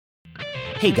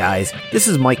Hey guys, this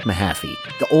is Mike Mahaffey,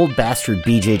 the old bastard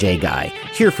BJJ guy,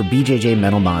 here for BJJ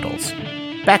Mental Models.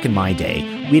 Back in my day,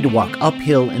 we had to walk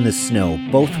uphill in the snow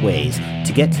both ways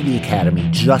to get to the academy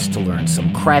just to learn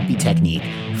some crappy technique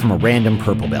from a random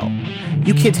purple belt.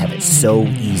 You kids have it so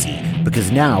easy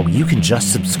because now you can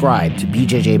just subscribe to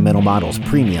BJJ Mental Models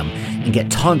Premium and get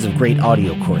tons of great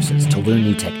audio courses to learn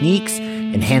new techniques,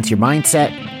 enhance your mindset,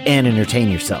 and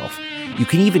entertain yourself. You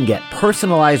can even get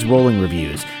personalized rolling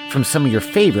reviews from some of your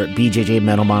favorite BJJ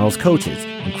Mental Models coaches,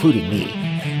 including me.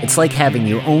 It's like having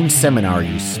your own seminar,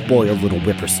 you spoiled little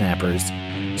whippersnappers.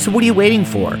 So what are you waiting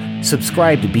for?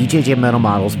 Subscribe to BJJ Mental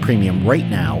Models Premium right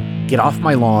now, get off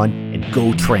my lawn, and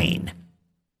go train.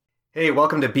 Hey,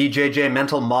 welcome to BJJ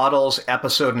Mental Models,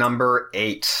 episode number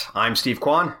 8. I'm Steve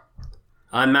Kwan.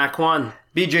 I'm Matt Kwan.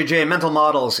 BJJ Mental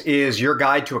Models is your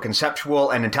guide to a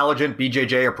conceptual and intelligent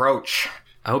BJJ approach.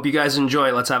 I hope you guys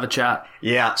enjoy. Let's have a chat.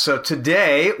 Yeah, so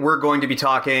today we're going to be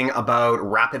talking about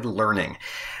rapid learning.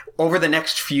 Over the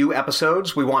next few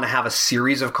episodes, we want to have a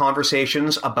series of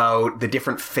conversations about the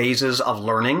different phases of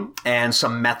learning and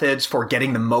some methods for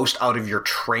getting the most out of your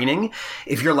training.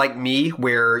 If you're like me,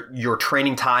 where your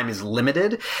training time is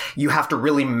limited, you have to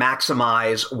really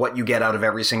maximize what you get out of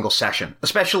every single session,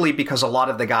 especially because a lot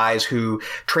of the guys who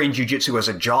train jiu-jitsu as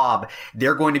a job,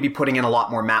 they're going to be putting in a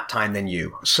lot more mat time than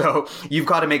you. So you've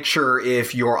got to make sure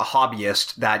if you're a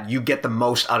hobbyist that you get the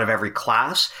most out of every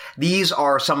class. These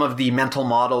are some of the mental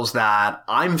models that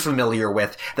I'm familiar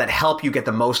with that help you get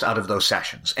the most out of those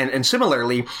sessions. And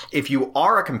similarly, if you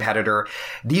are a competitor,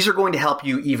 these are going to help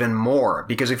you even more,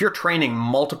 because if you're training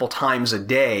multiple times a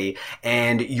day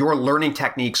and your learning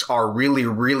techniques are really,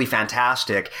 really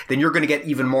fantastic, then you're going to get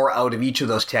even more out of each of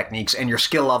those techniques, and your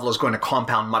skill level is going to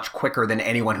compound much quicker than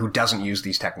anyone who doesn't use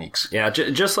these techniques. Yeah,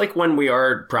 just like when we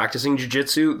are practicing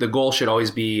jiu-jitsu, the goal should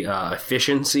always be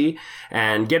efficiency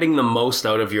and getting the most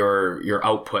out of your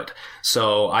output.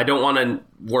 So I don't want to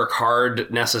work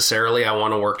hard necessarily. I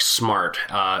want to work smart.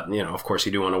 Of course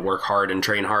you do want to work hard and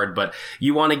train hard, but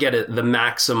you want to get the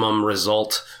maximum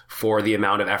result for the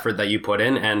amount of effort that you put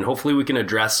in. And hopefully we can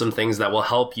address some things that will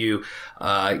help you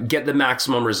get the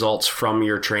maximum results from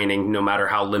your training, no matter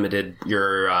how limited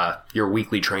your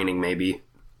weekly training may be.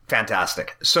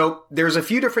 Fantastic. So there's a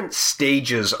few different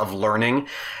stages of learning.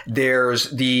 There's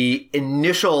the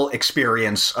initial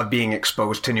experience of being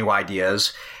exposed to new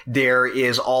ideas. There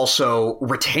is also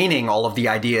retaining all of the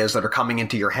ideas that are coming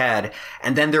into your head.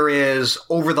 And then there is,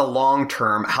 over the long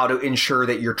term, how to ensure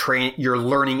that your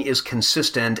learning is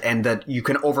consistent and that you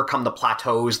can overcome the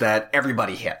plateaus that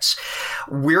everybody hits.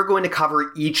 We're going to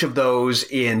cover each of those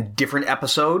in different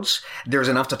episodes. There's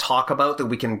enough to talk about that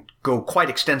we can go quite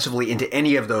extensively into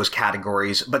any of those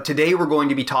categories. But today we're going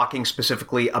to be talking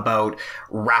specifically about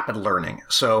rapid learning.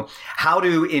 So how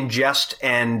to ingest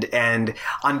and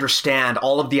understand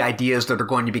all of the ideas that are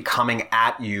going to be coming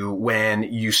at you when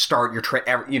you start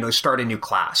start a new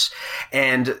class.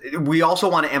 And we also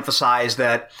want to emphasize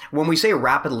that when we say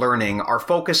rapid learning, our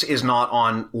focus is not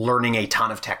on learning a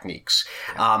ton of techniques.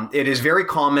 It is very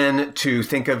common to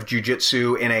think of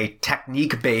jiu-jitsu in a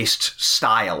technique-based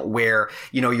style where,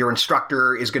 your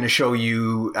instructor is going to show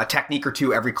you a technique or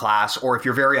two every class, or if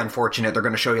you're very unfortunate, they're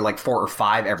going to show you like 4 or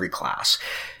 5 every class.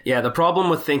 Yeah, the problem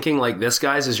with thinking like this,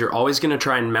 guys, is you're always going to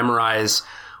try and memorize,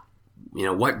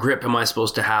 what grip am I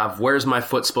supposed to have? Where's my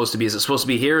foot supposed to be? Is it supposed to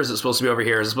be here? Is it supposed to be over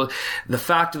here? The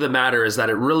fact of the matter is that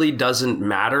it really doesn't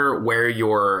matter where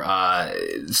your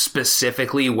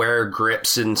specifically where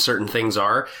grips and certain things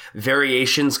are.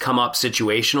 Variations come up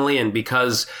situationally, and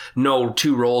because no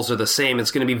two rolls are the same,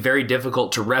 it's going to be very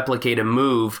difficult to replicate a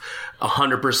move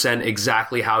 100%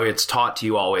 exactly how it's taught to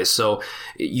you always. So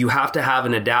you have to have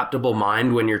an adaptable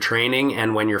mind when you're training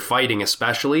and when you're fighting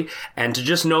especially, and to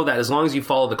just know that as long as you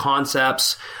follow the concepts,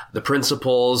 the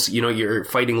principles, you're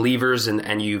fighting levers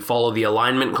and you follow the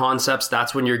alignment concepts,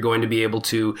 that's when you're going to be able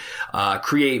to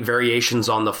create variations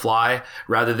on the fly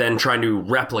rather than trying to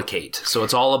replicate. So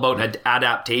it's all about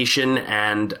adaptation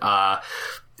and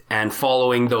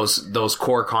following those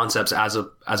core concepts as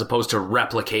opposed to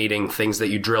replicating things that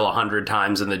you drill 100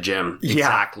 times in the gym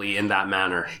exactly in that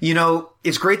manner.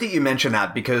 It's great that you mentioned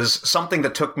that, because something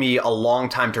that took me a long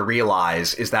time to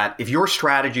realize is that if your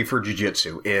strategy for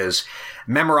jiu-jitsu is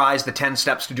memorize the 10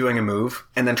 steps to doing a move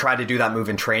and then try to do that move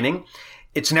in training,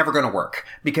 it's never going to work,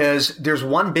 because there's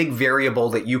one big variable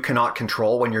that you cannot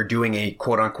control when you're doing a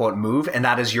quote unquote move, and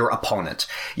that is your opponent.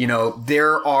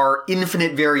 There are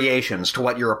infinite variations to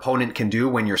what your opponent can do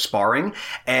when you're sparring.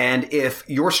 And if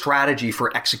your strategy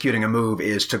for executing a move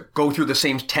is to go through the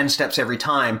same 10 steps every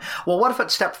time, well, what if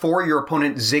at step 4, your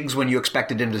opponent zigs when you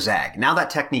expected him to zag? Now that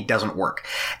technique doesn't work.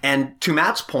 And to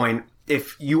Matt's point,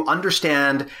 if you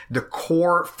understand the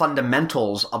core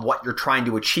fundamentals of what you're trying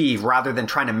to achieve rather than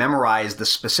trying to memorize the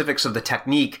specifics of the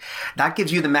technique, that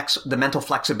gives you the mental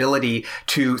flexibility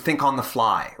to think on the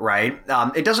fly, right?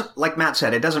 It doesn't, like Matt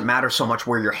said, it doesn't matter so much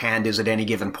where your hand is at any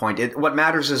given point. What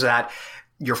matters is that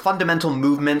your fundamental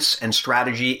movements and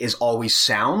strategy is always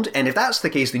sound. And if that's the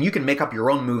case, then you can make up your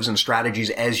own moves and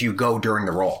strategies as you go during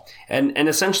the roll. And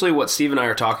essentially what Steve and I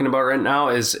are talking about right now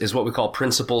is what we call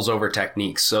principles over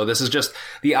techniques. So this is just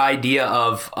the idea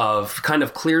of kind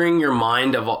of clearing your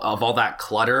mind of all that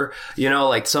clutter. You know,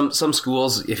 like some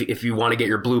schools, if you want to get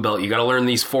your blue belt, you got to learn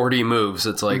these 40 moves.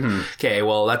 It's like, okay,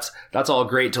 well, that's all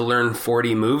great to learn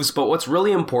 40 moves. But what's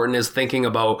really important is thinking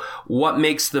about what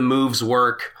makes the moves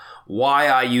work, why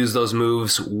I use those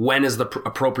moves, when is the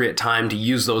appropriate time to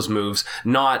use those moves,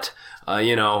 not,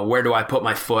 where do I put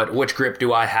my foot, which grip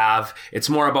do I have. It's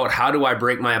more about how do I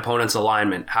break my opponent's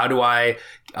alignment, how do I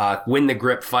win the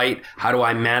grip fight, how do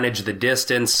I manage the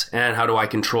distance, and how do I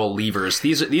control levers.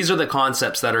 These are the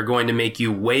concepts that are going to make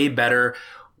you way better,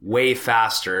 way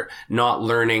faster, not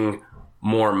learning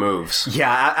more moves.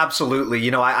 Yeah,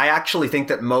 absolutely. I actually think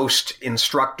that most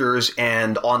instructors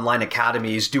and online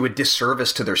academies do a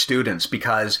disservice to their students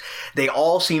because they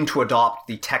all seem to adopt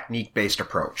the technique-based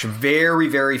approach. Very,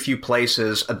 very few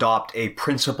places adopt a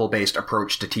principle-based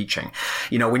approach to teaching.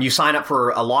 When you sign up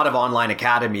for a lot of online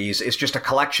academies, it's just a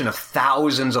collection of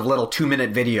thousands of little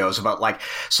 2-minute videos about like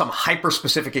some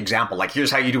hyper-specific example. Like here's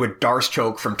how you do a Darce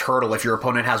choke from Turtle if your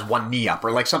opponent has one knee up,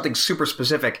 or like something super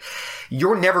specific.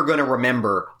 You're never going to remember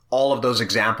all of those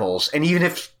examples. And even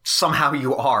if somehow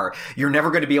you're never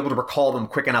going to be able to recall them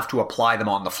quick enough to apply them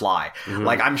on the fly.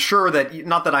 Like I'm sure that,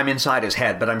 not that I'm inside his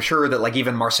head, but I'm sure that like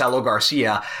even Marcelo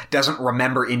Garcia doesn't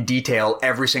remember in detail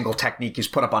every single technique he's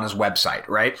put up on his website,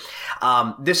 right?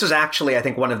 This is actually, I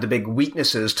think, one of the big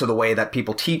weaknesses to the way that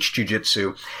people teach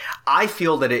jiu-jitsu. I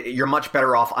feel that you're much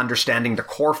better off understanding the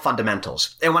core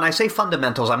fundamentals. And when I say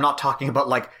fundamentals, I'm not talking about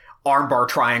like armbar,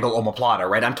 triangle, omoplata,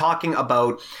 right? I'm talking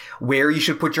about where you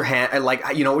should put your hand, like,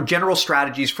 general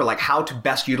strategies for like how to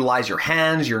best utilize your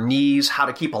hands, your knees, how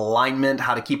to keep alignment,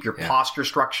 how to keep your posture,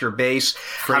 structure, base.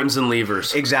 Frames and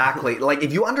levers. Exactly. Like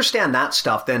if you understand that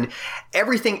stuff, then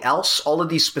everything else, all of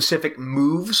these specific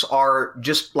moves are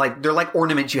just like, they're like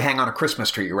ornaments you hang on a Christmas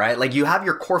tree, right? Like you have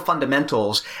your core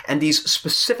fundamentals and these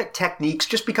specific techniques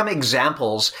just become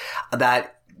examples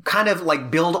that kind of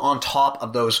like build on top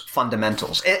of those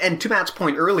fundamentals. And to Matt's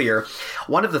point earlier,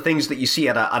 one of the things that you see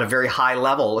at a very high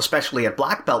level, especially at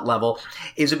black belt level,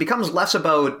 is it becomes less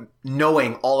about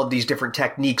knowing all of these different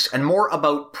techniques and more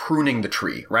about pruning the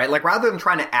tree, right? Like rather than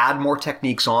trying to add more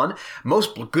techniques on,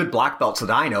 most good black belts that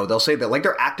I know, they'll say that like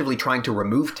they're actively trying to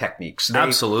remove techniques.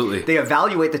 Absolutely. They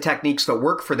evaluate the techniques that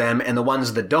work for them and the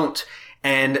ones that don't.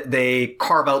 And they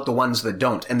carve out the ones that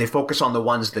don't, and they focus on the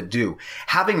ones that do.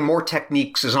 Having more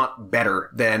techniques is not better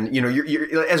than,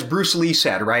 you're, as Bruce Lee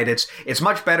said, right? It's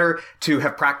much better to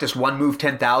have practiced one move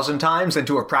 10,000 times than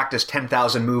to have practiced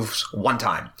 10,000 moves one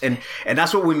time. And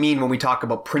that's what we mean when we talk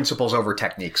about principles over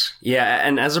techniques. Yeah.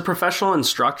 And as a professional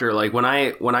instructor, like when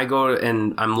I go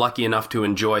and I'm lucky enough to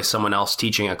enjoy someone else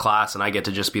teaching a class and I get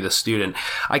to just be the student,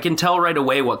 I can tell right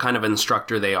away what kind of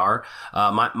instructor they are.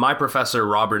 My professor,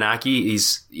 Rob Bernacki,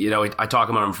 I talk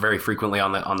about him very frequently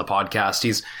on the podcast.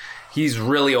 He's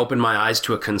really opened my eyes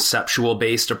to a conceptual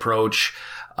based approach.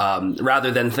 Rather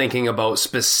than thinking about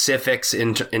specifics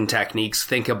in techniques,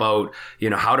 think about,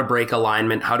 how to break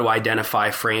alignment, how to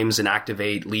identify frames and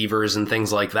activate levers and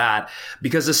things like that.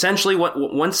 Because essentially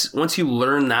once you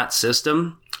learn that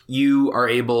system, you are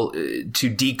able to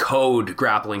decode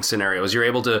grappling scenarios. You're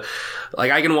able to, like,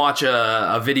 I can watch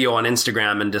a video on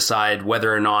Instagram and decide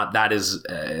whether or not that is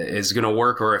going to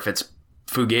work or if it's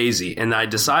fugazi. And I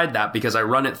decide that because I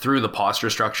run it through the posture,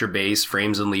 structure, base,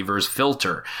 frames and levers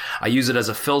filter. I use it as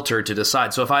a filter to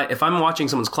decide. So if I'm watching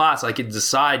someone's class, I could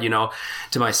decide,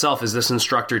 to myself, is this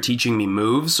instructor teaching me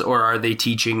moves or are they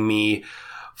teaching me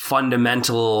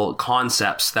fundamental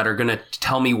concepts that are going to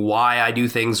tell me why I do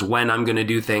things, when I'm going to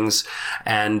do things,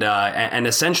 and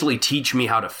essentially teach me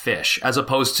how to fish, as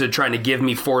opposed to trying to give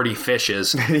me 40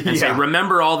 fishes and say,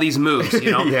 remember all these moves.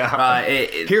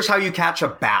 Here's how you catch a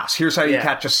bass. Here's how you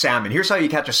catch a salmon. Here's how you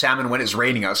catch a salmon when it's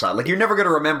raining outside. Like, you're never going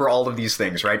to remember all of these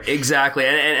things, right? Exactly.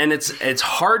 And it's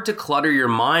hard to clutter your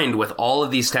mind with all of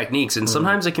these techniques, and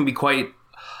sometimes it can be quite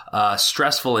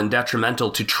stressful and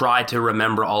detrimental to try to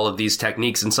remember all of these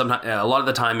techniques. And sometimes, a lot of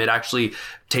the time, it actually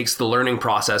takes the learning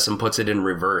process and puts it in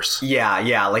reverse.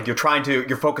 Yeah. Like you're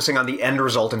focusing on the end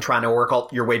result and trying to work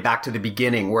out your way back to the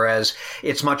beginning, whereas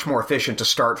it's much more efficient to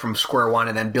start from square one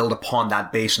and then build upon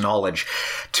that base knowledge.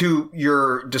 To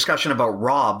your discussion about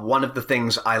Rob, one of the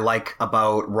things I like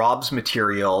about Rob's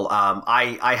material,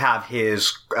 I have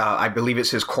his, I believe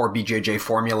it's his Core BJJ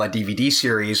Formula DVD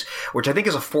series, which I think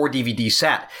is a 4 DVD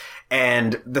set.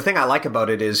 And the thing I like about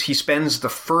it is he spends the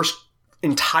first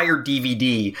entire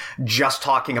DVD just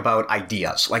talking about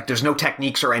ideas. Like there's no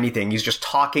techniques or anything. He's just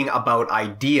talking about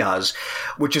ideas,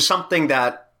 which is something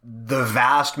that the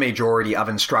vast majority of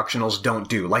instructionals don't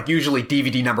do. Like usually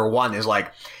DVD number 1 is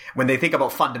like, when they think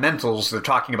about fundamentals, they're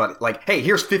talking about like, hey,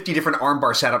 here's 50 different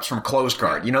armbar setups from closed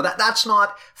guard. You know, that's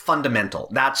not fundamental.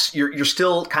 You're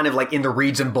still kind of like in the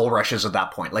reeds and bulrushes at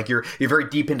that point. Like you're very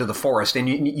deep into the forest, and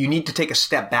you need to take a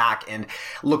step back and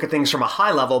look at things from a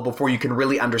high level before you can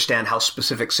really understand how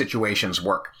specific situations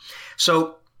work.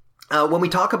 So, when we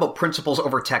talk about principles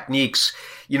over techniques,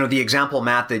 you know, the example,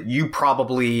 Matt, that you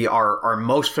probably are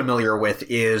most familiar with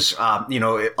is,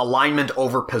 alignment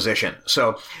over position.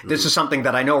 So this is something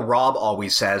that I know Rob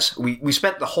always says. We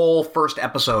spent the whole first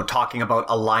episode talking about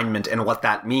alignment and what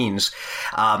that means.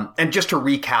 And just to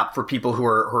recap for people who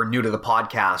are new to the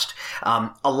podcast,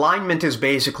 alignment is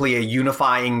basically a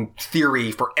unifying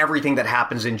theory for everything that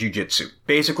happens in jiu-jitsu.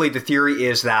 Basically, the theory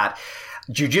is that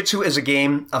jiu-jitsu is a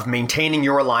game of maintaining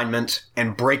your alignment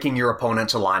and breaking your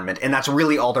opponent's alignment. And that's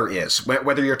really all there is.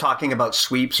 Whether you're talking about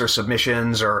sweeps or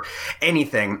submissions or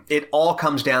anything, it all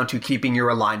comes down to keeping your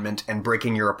alignment and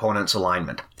breaking your opponent's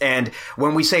alignment. And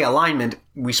when we say alignment,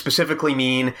 we specifically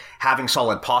mean having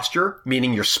solid posture,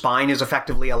 meaning your spine is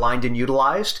effectively aligned and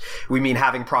utilized. We mean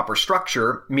having proper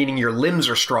structure, meaning your limbs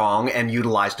are strong and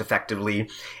utilized effectively.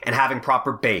 And having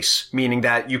proper base, meaning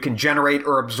that you can generate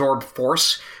or absorb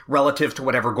force relative to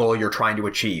whatever goal you're trying to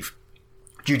achieve.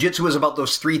 Jiu-jitsu is about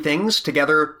those 3 things.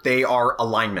 Together, they are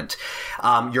alignment.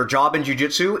 Your job in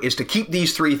jiu-jitsu is to keep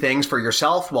these 3 things for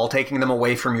yourself while taking them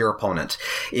away from your opponent.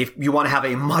 If you want to have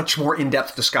a much more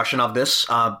in-depth discussion of this,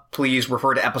 please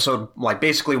refer to episode,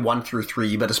 basically 1 through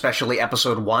 3, but especially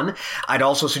episode 1. I'd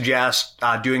also suggest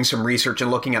doing some research and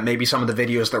looking at maybe some of the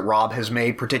videos that Rob has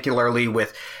made, particularly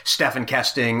with Stefan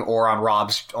Kesting or on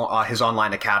Rob's, his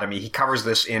online academy. He covers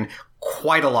this in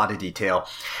quite a lot of detail.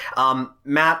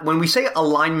 Matt, when we say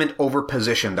alignment over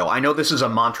position, though, I know this is a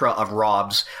mantra of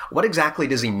Rob's. What exactly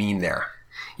does he mean there?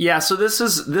 Yeah, so this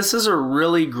is a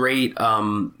really great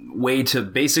way to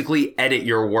basically edit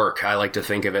your work, I like to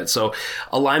think of it. So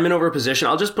alignment over position,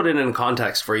 I'll just put it in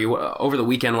context for you. Over the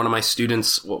weekend, one of my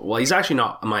students, well, he's actually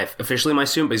not officially my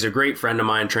student, but he's a great friend of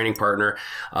mine, training partner,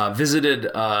 visited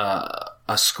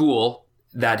a school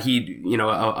that he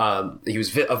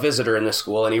was a visitor in this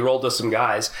school, and he rolled with some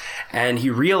guys, and he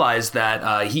realized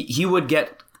that he would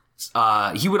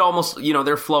almost,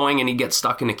 they're flowing and he'd get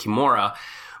stuck in a Kimura.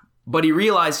 But he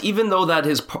realized even though that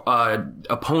his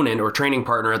opponent or training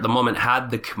partner at the moment had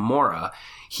the Kimura,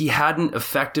 he hadn't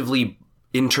effectively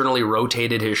internally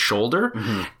rotated his shoulder.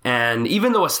 Mm-hmm. And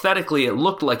even though aesthetically it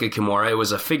looked like a Kimura, it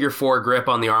was a figure 4 grip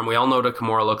on the arm. We all know what a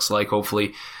Kimura looks like,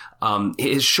 hopefully.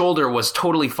 His shoulder was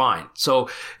totally fine. So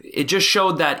it just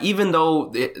showed that even though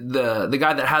the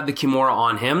guy that had the Kimura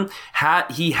on him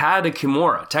he had a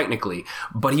Kimura technically,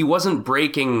 but he wasn't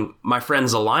breaking my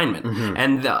friend's alignment. Mm-hmm.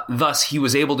 And thus he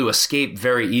was able to escape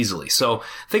very easily. So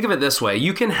think of it this way.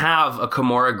 You can have a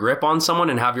Kimura grip on someone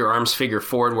and have your arms figure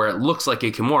forward where it looks like a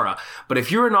Kimura. But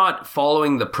if you're not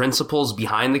following the principles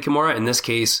behind the Kimura, in this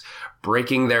case,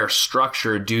 breaking their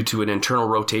structure due to an internal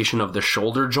rotation of the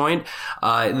shoulder joint,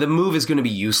 the move is going to be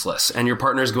useless and your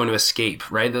partner is going to escape,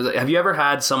 right? Have you ever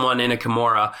had someone in a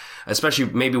Kimura, especially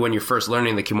maybe when you're first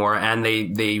learning the Kimura, and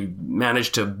they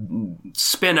manage to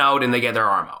spin out and they get their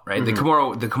arm out, right?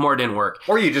 Mm-hmm. The Kimura didn't work.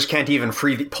 Or you just can't even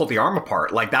pull the arm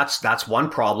apart. Like that's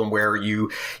one problem where you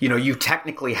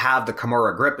technically have the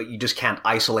Kimura grip, but you just can't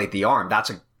isolate the arm. That's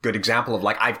a good example of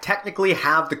I technically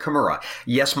have the Kimura.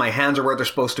 Yes, my hands are where they're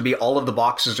supposed to be. All of the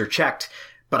boxes are checked,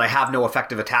 but I have no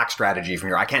effective attack strategy from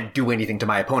here. I can't do anything to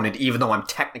my opponent, even though I'm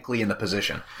technically in the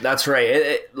position. That's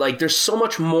right. There's so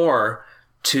much more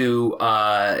to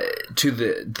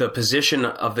the position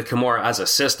of the Kimura as a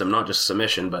system, not just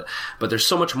submission, but there's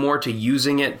so much more to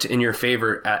using it in your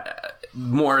favor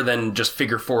more than just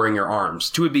figure 4ing your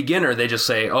arms. To a beginner, they just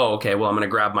say, oh, okay, well, I'm going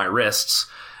to grab my wrists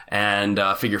and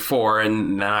figure 4,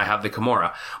 and then I have the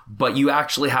Kimura. But you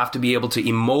actually have to be able to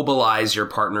immobilize your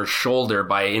partner's shoulder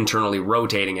by internally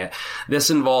rotating it. This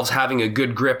involves having a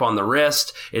good grip on the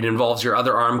wrist. It involves your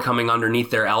other arm coming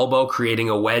underneath their elbow, creating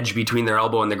a wedge between their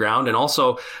elbow and the ground. And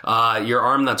also, your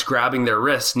arm that's grabbing their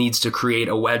wrist needs to create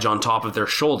a wedge on top of their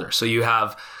shoulder. So you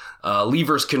have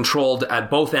levers controlled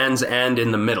at both ends and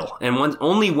in the middle. And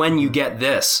only when you get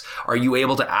this are you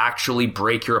able to actually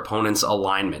break your opponent's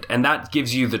alignment. And that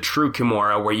gives you the true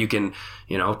Kimura, where you can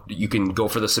go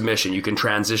for the submission. You can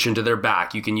transition to their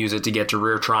back. You can use it to get to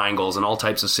rear triangles and all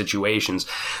types of situations.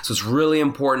 So it's really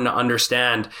important to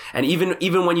understand. And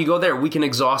even when you go there, we can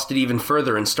exhaust it even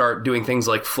further and start doing things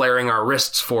like flaring our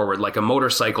wrists forward, like a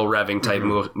motorcycle revving type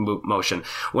motion.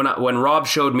 When Rob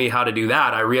showed me how to do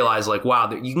that, I realized, like, wow,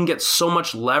 that you can get so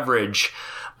much leverage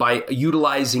by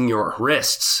utilizing your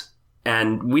wrists.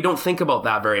 And we don't think about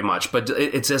that very much, but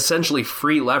it's essentially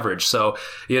free leverage. So,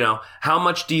 how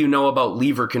much do you know about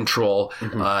lever control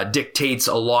dictates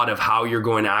a lot of how you're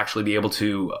going to actually be able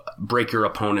to break your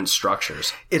opponent's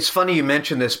structures. It's funny you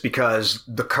mention this, because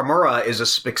the Kimura is a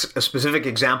specific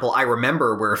example I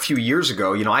remember where a few years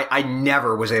ago, I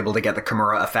never was able to get the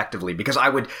Kimura effectively, because I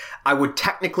would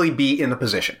technically be in the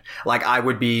position. Like, I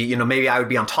would be, maybe I would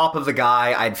be on top of the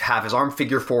guy, I'd have his arm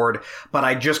figure forward, but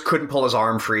I just couldn't pull his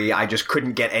arm free. I just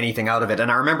couldn't get anything out of it. And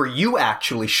I remember you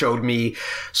actually showed me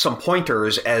some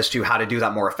pointers as to how to do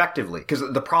that more effectively. Because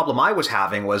the problem I was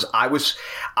having was I was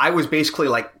basically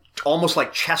like almost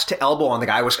like chest to elbow on the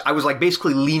guy. I was like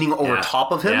basically leaning over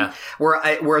top of him. Yeah.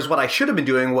 Whereas what I should have been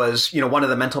doing was, one of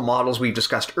the mental models we've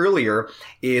discussed earlier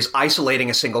is isolating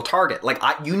a single target. Like,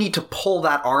 you need to pull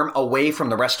that arm away from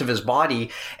the rest of his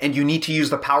body, and you need to use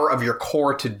the power of your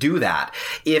core to do that.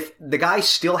 If the guy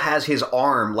still has his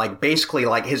arm, like basically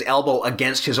like his elbow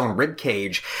against his own rib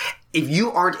cage, if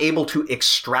you aren't able to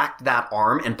extract that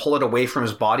arm and pull it away from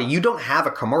his body, you don't have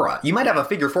a Kimura. You might have a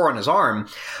figure 4 on his arm,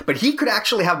 but he could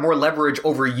actually have more leverage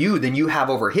over you than you have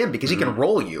over him, because he can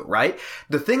roll you, right?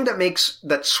 The thing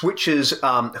that switches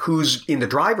who's in the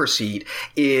driver's seat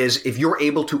is if you're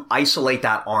able to isolate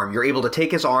that arm. You're able to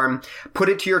take his arm, put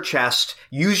it to your chest,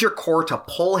 use your core to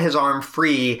pull his arm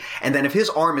free, and then if his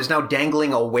arm is now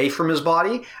dangling away from his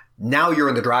body, now you're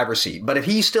in the driver's seat. But if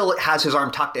he still has his arm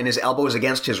tucked and his elbow is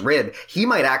against his rib, he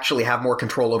might actually have more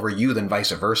control over you than vice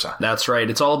versa. That's right.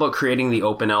 It's all about creating the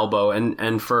open elbow.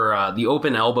 And for the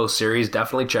open elbow series,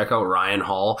 definitely check out Ryan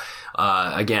Hall.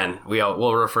 Again,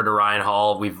 we'll refer to Ryan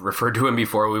Hall. We've referred to him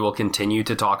before. We will continue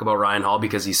to talk about Ryan Hall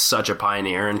because he's such a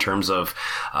pioneer in terms of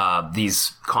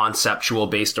these conceptual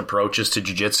based approaches to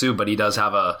jiu-jitsu. But he does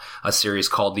have a series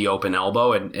called The Open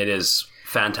Elbow, and it is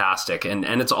fantastic. And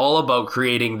it's all about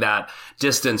creating that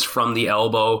distance from the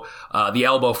elbow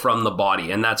from the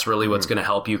body. And that's really what's going to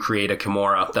help you create a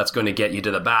Kimura. That's going to get you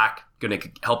to the back, going to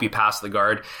help you pass the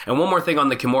guard. And one more thing on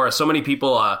the Kimura. So many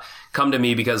people come to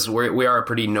me because we are a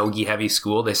pretty no-gi heavy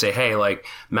school. They say, hey, like,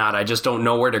 Matt, I just don't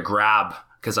know where to grab,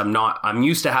 because I'm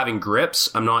used to having grips.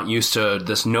 I'm not used to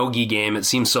this no-gi game. It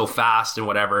seems so fast and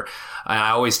whatever.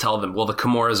 I always tell them, well, the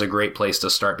Kimura is a great place to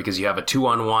start, because you have a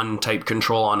 2-on-1 type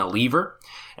control on a lever.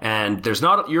 And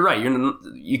you're right,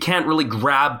 you can't really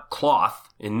grab cloth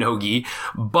in no-gi,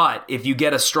 but if you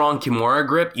get a strong Kimura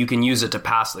grip, you can use it to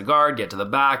pass the guard, get to the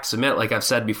back, submit, like I've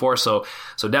said before. So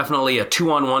definitely a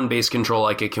 2-on-1 base control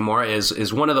like a Kimura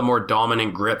is one of the more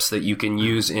dominant grips that you can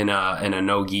use in a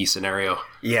no-gi scenario.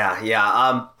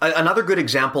 Yeah. Another good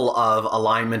example of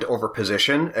alignment over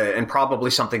position, and probably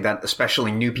something that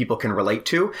especially new people can relate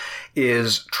to,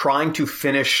 is trying to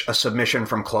finish a submission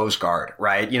from closed guard,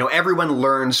 right? Everyone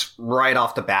learns right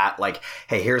off the bat, like,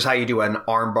 hey, here's how you do an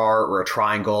arm bar or a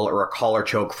triangle or a collar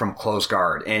choke from closed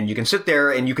guard. And you can sit there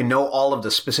and you can know all of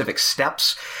the specific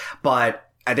steps, but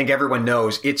I think everyone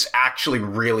knows it's actually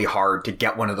really hard to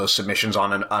get one of those submissions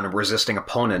on a resisting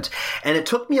opponent. And it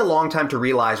took me a long time to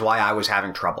realize why I was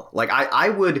having trouble. Like, I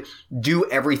would do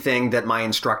everything that my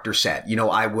instructor said.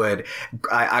 I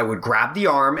would grab the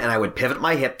arm and I would pivot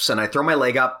my hips and I'd throw my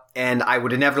leg up, and I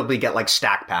would inevitably get like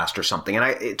stack passed or something. And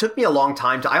it took me a long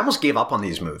time I almost gave up on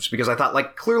these moves because I thought,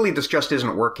 like, clearly this just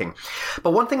isn't working.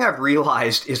 But one thing I've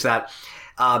realized is that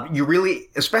you really,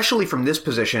 especially from this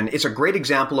position, it's a great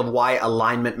example of why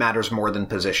alignment matters more than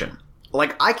position.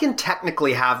 Like, I can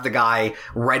technically have the guy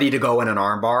ready to go in an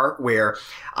armbar where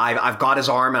I've got his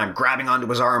arm and I'm grabbing onto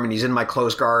his arm and he's in my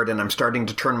closed guard and I'm starting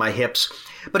to turn my hips.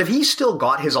 But if he's still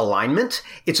got his alignment,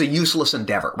 it's a useless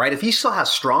endeavor, right? If he still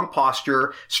has strong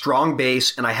posture, strong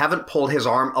base, and I haven't pulled his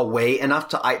arm away enough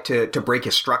to break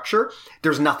his structure,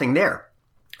 there's nothing there.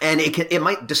 And it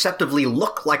might deceptively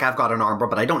look like I've got an armbar,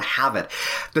 but I don't have it.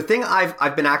 The thing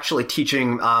I've been actually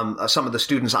teaching some of the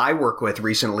students I work with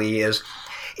recently is,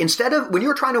 instead of, when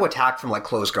you're trying to attack from like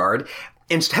close guard,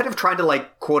 instead of trying to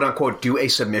like quote unquote do a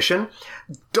submission,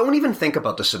 don't even think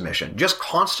about the submission. Just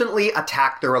constantly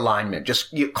attack their alignment.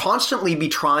 Just constantly be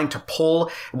trying to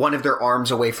pull one of their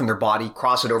arms away from their body,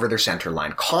 cross it over their center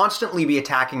line. Constantly be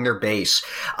attacking their base.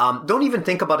 Don't even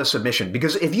think about a submission,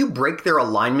 because if you break their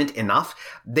alignment enough,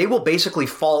 they will basically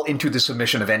fall into the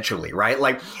submission eventually, right?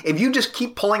 Like, if you just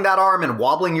keep pulling that arm and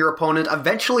wobbling your opponent,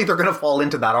 eventually they're going to fall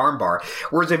into that armbar.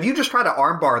 Whereas if you just try to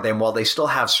armbar them while they still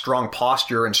have strong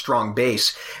posture and strong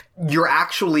base, you're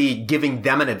actually giving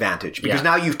them an advantage, because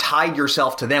now you've tied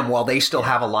yourself to them while they still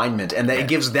have alignment, and it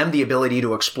gives them the ability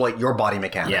to exploit your body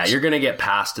mechanics. Yeah, you're going to get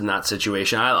passed in that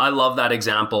situation. I love that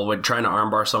example when trying to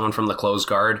armbar someone from the closed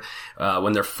guard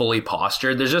when they're fully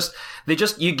postured.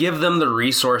 You give them the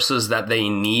resources that they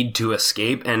need to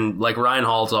escape, and like Ryan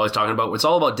Hall's always talking about, it's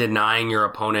all about denying your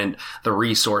opponent the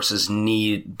resources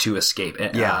need to escape.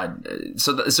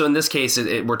 So in this case,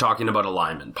 we're talking about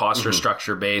alignment, posture,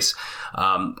 structure, base.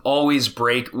 Always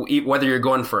break, whether you're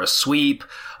going for a sweep,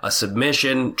 a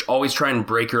submission, always try and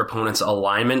break your opponent's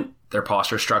alignment, their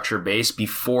posture, structure, base,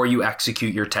 before you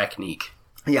execute your technique.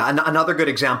 Yeah, another good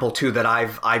example too that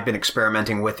I've been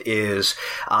experimenting with is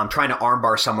trying to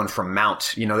armbar someone from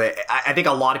mount. You know, I think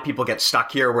a lot of people get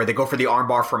stuck here where they go for the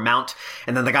armbar from mount,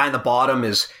 and then the guy in the bottom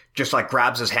is just like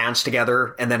grabs his hands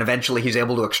together, and then eventually he's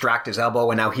able to extract his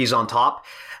elbow, and now he's on top.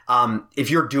 If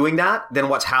you're doing that, then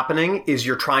what's happening is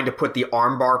you're trying to put the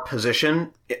armbar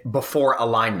position before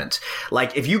alignment.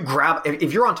 Like, if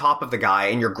you're on top of the guy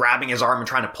and you're grabbing his arm and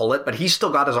trying to pull it, but he's still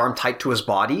got his arm tight to his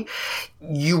body,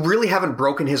 you really haven't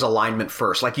broken his alignment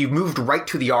first. Like, you've moved right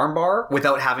to the armbar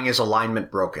without having his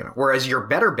alignment broken. Whereas your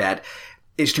better bet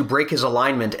is to break his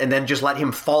alignment and then just let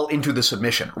him fall into the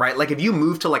submission, right? Like, if you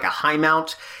move to like a high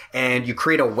mount and you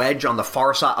create a wedge on the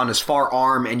far side, on his far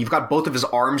arm, and you've got both of his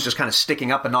arms just kind of sticking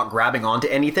up and not grabbing onto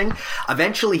anything,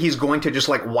 eventually he's going to just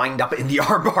like wind up in the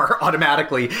armbar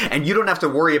automatically, and you don't have to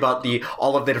worry about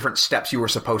all of the different steps you were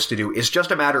supposed to do. It's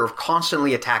just a matter of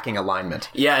constantly attacking alignment.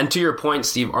 Yeah, and to your point,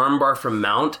 Steve, armbar from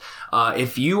mount,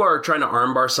 if you are trying to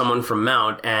armbar someone from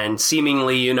mount and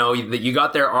seemingly, you know, that you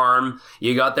got their arm,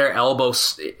 you got their elbow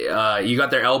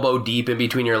deep in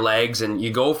between your legs, and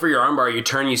you go for your armbar, you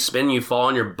turn, you spin, you fall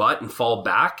on your butt and fall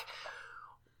back,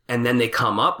 and then they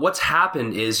come up. What's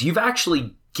happened is you've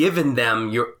actually given them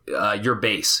your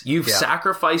base. You've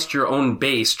sacrificed your own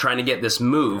base trying to get this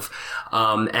move,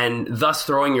 and thus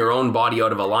throwing your own body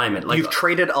out of alignment. Like, you've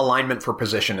traded alignment for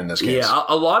position in this case. Yeah,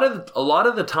 a lot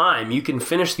of the time you can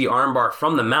finish the armbar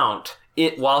from the mount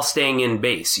while staying in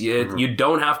base. You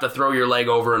don't have to throw your leg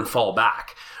over and fall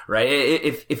back. Right?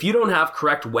 If you don't have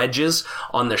correct wedges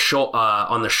on the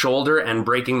shoulder and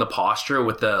breaking the posture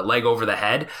with the leg over the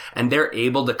head, and they're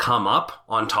able to come up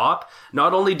on top,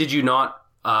 not only did you not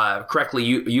correctly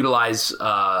utilize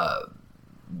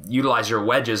your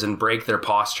wedges and break their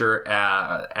posture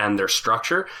and their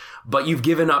structure, but you've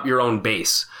given up your own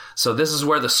base. So this is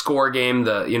where the score game,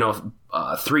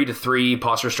 3-3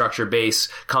 posture structure base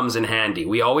comes in handy.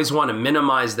 We always want to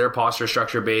minimize their posture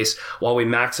structure base while we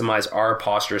maximize our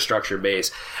posture structure base.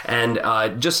 And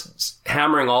just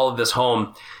hammering all of this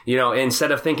home, you know,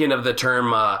 instead of thinking of the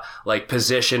term like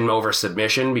position over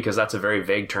submission, because that's a very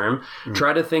vague term,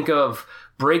 try to think of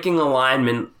breaking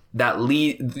alignment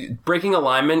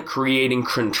creating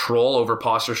control over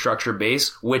posture structure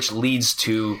base, which leads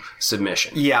to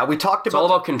submission. Yeah, it's all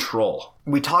about control.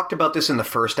 We talked about this in the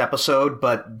first episode,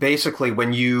 but basically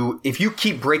if you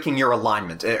keep breaking your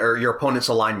alignment or your opponent's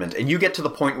alignment, and you get to the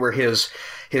point where his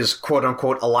quote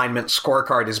unquote alignment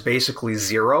scorecard is basically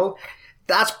 0,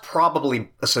 that's probably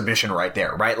a submission right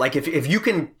there, right? Like, if you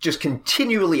can just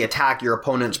continually attack your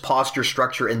opponent's posture,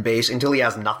 structure, and base until he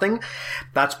has nothing,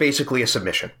 that's basically a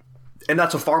submission. And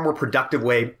that's a far more productive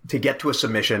way to get to a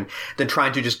submission than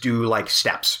trying to just do like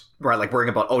steps, right? Like worrying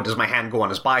about, does my hand go on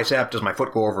his bicep? Does my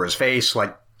foot go over his face?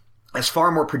 Like, it's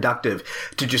far more productive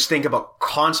to just think about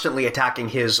constantly attacking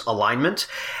his alignment.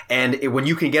 And when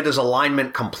you can get his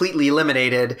alignment completely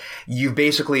eliminated, you've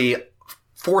basically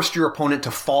forced your opponent to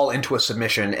fall into a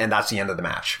submission, and that's the end of the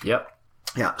match. Yep.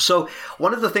 Yeah. So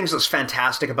one of the things that's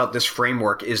fantastic about this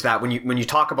framework is that when you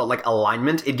talk about like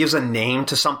alignment, it gives a name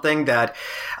to something that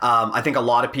I think a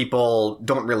lot of people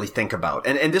don't really think about.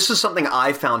 And this is something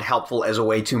I found helpful as a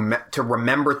way to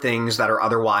remember things that are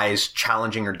otherwise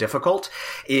challenging or difficult,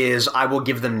 is I will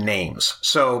give them names.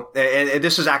 So and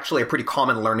this is actually a pretty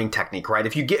common learning technique, right?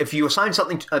 If you assign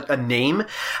something a name,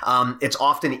 it's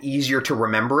often easier to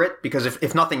remember it, because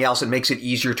if nothing else, it makes it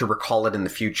easier to recall it in the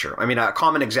future. I mean, a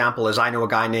common example is I know a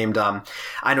guy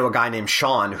named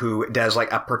Sean who does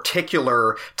like a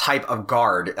particular type of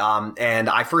guard. And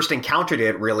I first encountered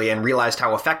it really and realized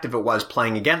how effective it was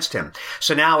playing against him.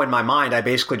 So now in my mind, I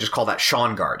basically just call that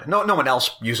Sean guard. No one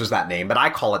else uses that name, but I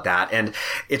call it that. And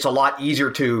it's a lot easier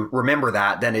to remember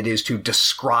that than it is to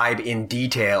describe in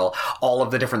detail all of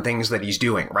the different things that he's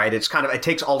doing, right? It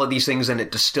takes all of these things and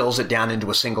it distills it down into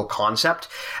a single concept.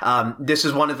 This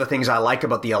is one of the things I like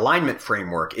about the alignment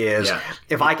framework is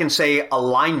if I can say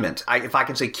alignment, if I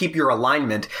can say keep your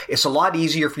alignment, it's a lot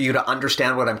easier for you to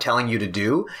understand what I'm telling you to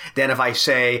do than if I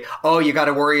say, oh, you got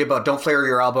to worry about don't flare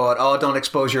your elbow, oh, don't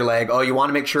expose your leg, oh, you want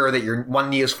to make sure that your one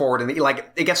knee is forward, and like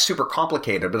it gets super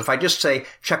complicated. But if I just say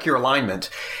check your alignment,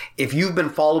 if you've been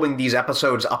following these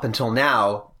episodes up until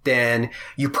now, then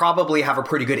you probably have a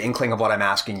pretty good inkling of what I'm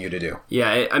asking you to do.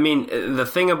 Yeah, I mean, the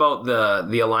thing about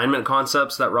the alignment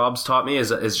concepts that Rob's taught me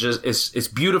is it's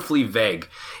beautifully vague.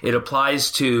 It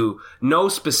applies to no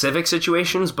specific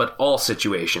situations, but all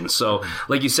situations. So,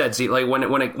 like you said, see, like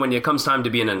when it comes time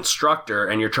to be an instructor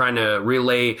and you're trying to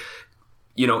relay,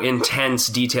 you know, intense,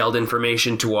 detailed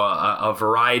information to a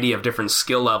variety of different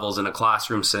skill levels in a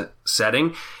classroom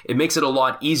setting, it makes it a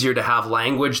lot easier to have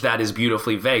language that is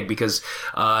beautifully vague, because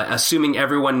assuming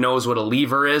everyone knows what a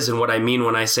lever is and what I mean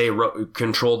when I say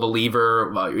control the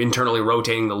lever, internally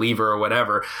rotating the lever or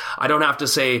whatever, I don't have to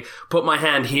say, put my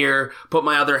hand here, put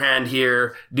my other hand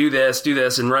here, do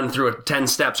this, and run through it 10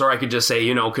 steps. Or I could just say,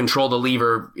 you know, control the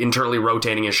lever, internally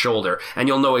rotating his shoulder, and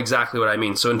you'll know exactly what I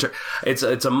mean. So it's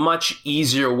a much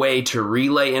easier way to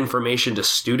relay information to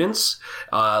students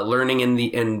learning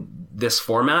in this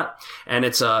format, and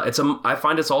I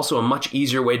find it's also a much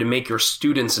easier way to make your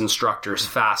students instructors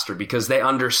faster, because they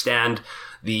understand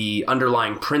the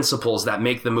underlying principles that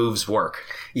make the moves work.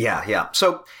 Yeah.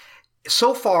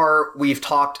 So far we've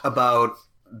talked about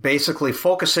basically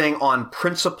focusing on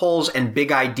principles and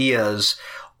big ideas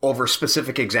over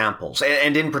specific examples,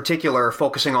 and in particular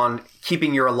focusing on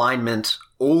keeping your alignment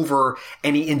over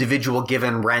any individual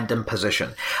given random position.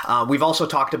 We've also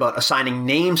talked about assigning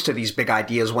names to these big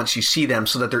ideas once you see them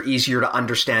so that they're easier to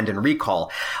understand and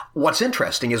recall. What's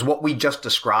interesting is what we just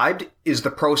described is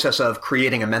the process of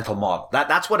creating a mental model.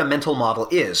 That's what a mental model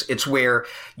is. It's where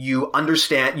you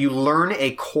learn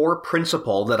a core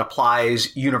principle that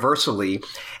applies universally,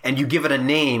 and you give it a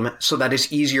name so that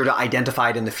it's easier to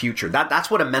identify it in the future. That's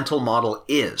what a mental model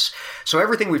is. So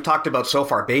everything we've talked about so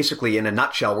far, basically in a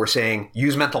nutshell, we're saying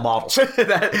use mental models.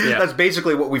 That's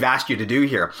basically what we've asked you to do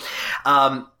here.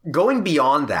 Going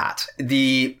beyond that,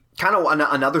 the kind of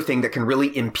another thing that can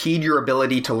really impede your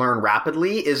ability to learn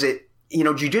rapidly is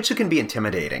jiu-jitsu can be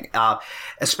intimidating,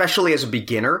 especially as a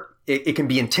beginner. It can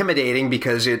be intimidating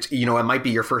because it might be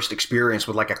your first experience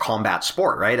with like a combat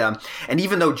sport, right? And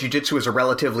even though jiu-jitsu is a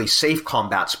relatively safe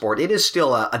combat sport, it is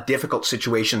still a difficult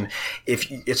situation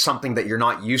if it's something that you're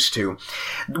not used to.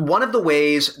 One of the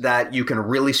ways that you can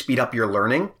really speed up your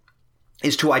learning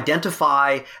is to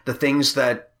identify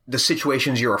the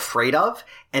situations you're afraid of,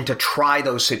 and to try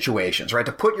those situations, right?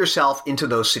 To put yourself into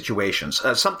those situations.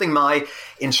 Something my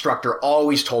instructor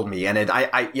always told me, and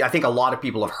I think a lot of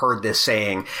people have heard this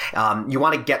saying, you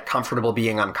want to get comfortable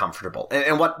being uncomfortable.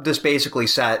 And what this basically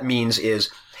means is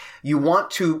you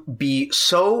want to be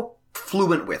so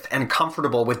fluent with and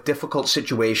comfortable with difficult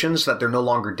situations that they're no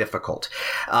longer difficult.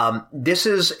 This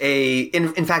is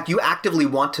in fact, you actively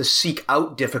want to seek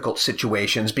out difficult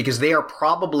situations because they are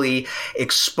probably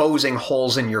exposing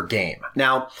holes in your game.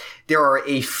 Now, there are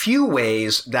a few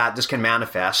ways that this can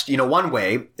manifest. One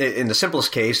way, in the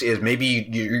simplest case, is maybe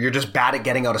you're just bad at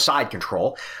getting out of side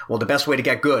control. Well, the best way to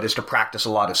get good is to practice a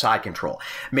lot of side control.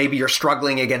 Maybe you're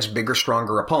struggling against bigger,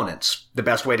 stronger opponents. The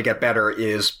best way to get better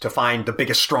is to find the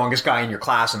biggest, strongest guy in your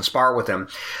class and spar with him.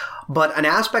 But an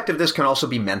aspect of this can also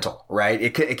be mental, right?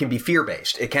 It can be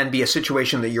fear-based. It can be a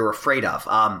situation that you're afraid of.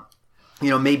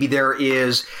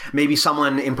 maybe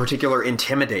someone in particular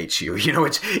intimidates you.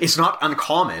 It's not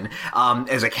uncommon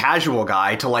as a casual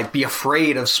guy to like be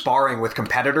afraid of sparring with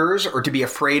competitors or to be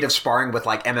afraid of sparring with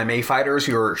like MMA fighters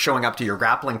who are showing up to your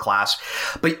grappling class.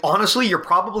 But honestly, you're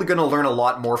probably going to learn a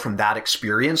lot more from that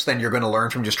experience than you're going to learn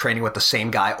from just training with the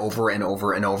same guy over and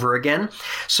over and over again.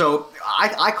 So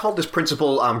I call this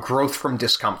principle growth from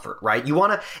discomfort, right?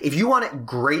 If you want to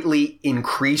greatly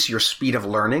increase your speed of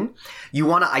learning, you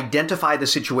want to identify the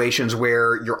situations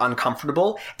where you're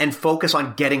uncomfortable and focus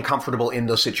on getting comfortable in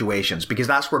those situations, because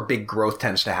that's where big growth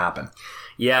tends to happen.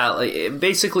 Yeah,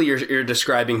 basically you're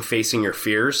describing facing your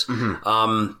fears.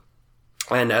 Mm-hmm.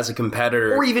 And as a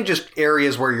competitor, or even just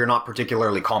areas where you're not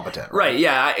particularly competent, right?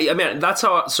 Yeah, I mean that's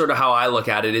how I look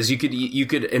at it. Is you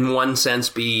could in one sense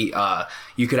be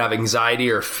you could have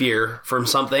anxiety or fear from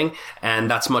something,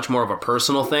 and that's much more of a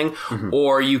personal thing. Mm-hmm.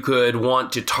 Or you could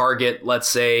want to target, let's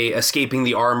say, escaping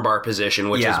the armbar position,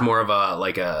 which is more of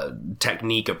a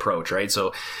technique approach, right?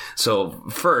 So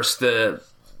first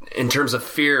in terms of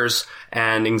fears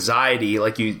and anxiety,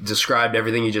 like you described,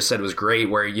 everything you just said was great,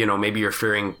 where, maybe you're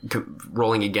fearing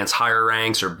rolling against higher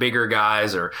ranks or bigger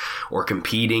guys or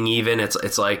competing even.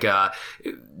 It's like,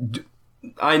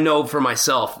 I know for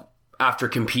myself, after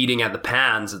competing at the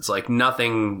Pans, it's like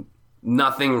nothing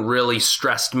really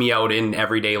stressed me out in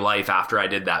everyday life after I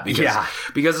did that,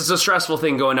 because it's a stressful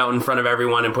thing going out in front of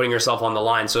everyone and putting yourself on the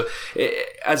line. So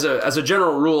as a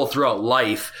general rule throughout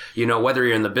life, whether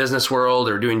you're in the business world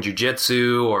or doing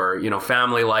jiu-jitsu or,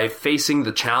 family life, facing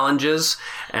the challenges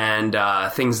and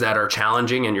things that are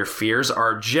challenging and your fears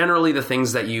are generally the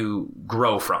things that you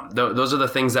grow from. Those are the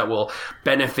things that will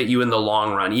benefit you in the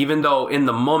long run. Even though in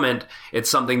the moment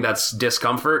it's something that's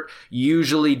discomfort,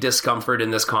 usually discomfort in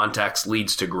this context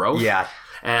leads to growth. Yeah.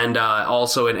 And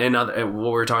also in other, what we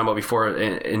were talking about before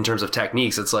in terms of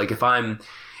techniques, it's like if I'm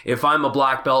a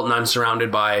black belt and I'm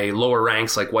surrounded by lower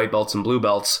ranks like white belts and blue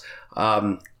belts,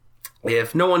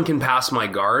 if no one can pass my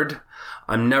guard,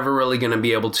 I'm never really going to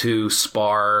be able to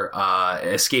spar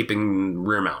escaping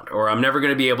rear mount, or I'm never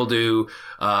going to be able to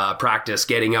practice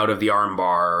getting out of the arm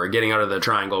bar or getting out of the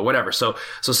triangle or whatever. So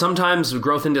sometimes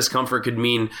growth and discomfort could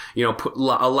mean,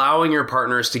 allowing your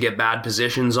partners to get bad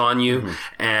positions on you. Mm-hmm.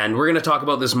 And we're going to talk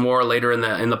about this more later in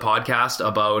the podcast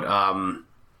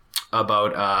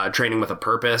about training with a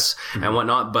purpose mm-hmm. and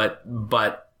whatnot.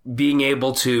 But being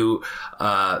able to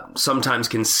sometimes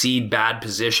concede bad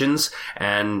positions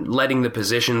and letting the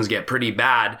positions get pretty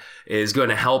bad is going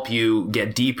to help you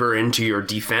get deeper into your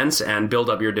defense and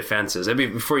build up your defenses.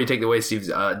 Before you take it away, Steve,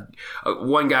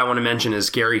 one guy I want to mention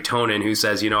is Gary Tonin, who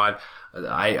says,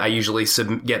 I usually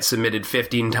get submitted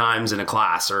 15 times in a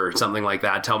class or something like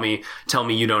that. Tell me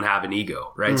you don't have an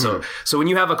ego, right? Mm-hmm. So when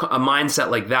you have a mindset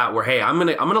like that, where, hey, I'm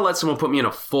gonna let someone put me in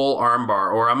a full arm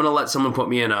bar, or I'm gonna let someone put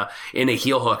me in a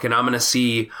heel hook, and I'm gonna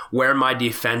see where my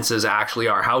defenses actually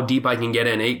are, how deep I can get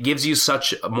in. It gives you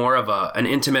such more of an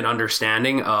intimate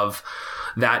understanding of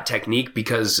that technique,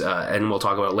 because and we'll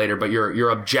talk about it later, but your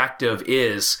objective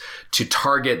is to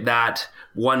target that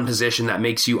one position that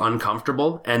makes you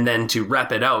uncomfortable, and then to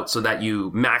rep it out so that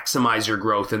you maximize your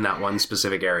growth in that one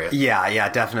specific area. Yeah,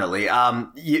 definitely.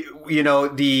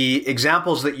 The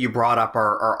examples that you brought up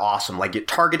are awesome. Like,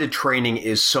 targeted training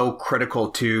is so critical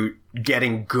to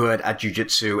getting good at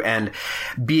jiu-jitsu, and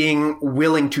being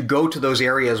willing to go to those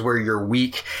areas where you're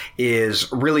weak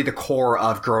is really the core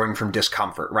of growing from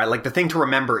discomfort, right? Like, the thing to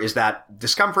remember is that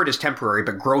discomfort is temporary,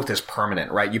 but growth is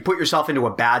permanent, right? You put yourself into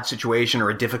a bad situation or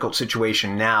a difficult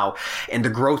situation now, and the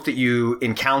growth that you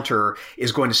encounter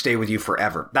is going to stay with you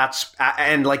forever.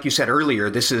 And like you said earlier,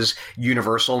 this is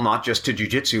universal, not just to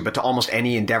jiu-jitsu, but to almost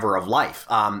any endeavor of life,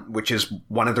 which is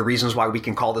one of the reasons why we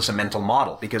can call this a mental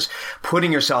model, because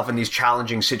putting yourself in these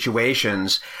challenging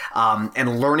situations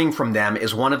and learning from them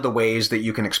is one of the ways that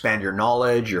you can expand your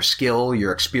knowledge, your skill,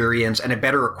 your experience, and it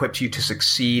better equips you to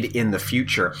succeed in the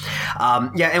future.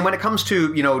 And when it comes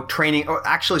to, training,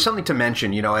 actually something to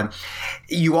mention, and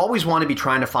you always want to be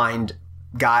trying to find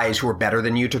guys who are better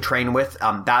than you to train with.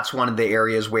 That's one of the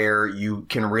areas where you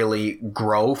can really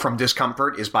grow from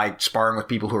discomfort, is by sparring with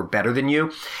people who are better than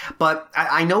you. But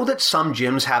I know that some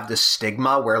gyms have this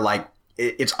stigma where, like,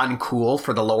 it's uncool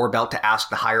for the lower belt to ask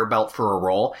the higher belt for a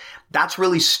roll. That's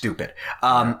really stupid.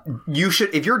 You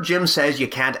should, if your gym says you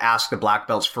can't ask the black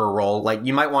belts for a roll, like,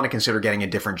 you might want to consider getting a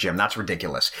different gym. That's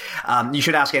ridiculous. You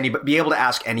should be able to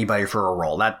ask anybody for a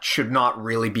roll. That should not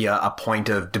really be a point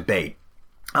of debate.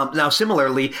 Now,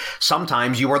 similarly,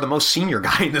 sometimes you are the most senior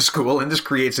guy in the school, and this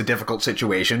creates a difficult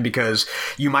situation because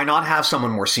you might not have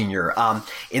someone more senior.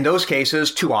 In those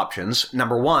cases, two options.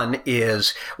 Number one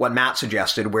is what Matt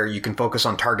suggested, where you can focus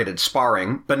on targeted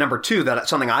sparring. But number two, that's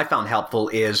something I found helpful,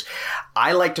 is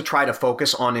I like to try to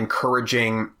focus on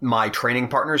encouraging my training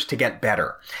partners to get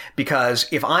better. Because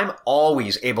if I'm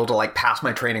always able to pass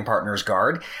my training partner's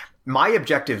guard, my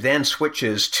objective then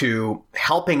switches to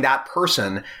helping that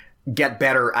person get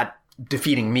better at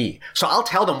defeating me. So I'll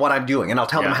tell them what I'm doing, and I'll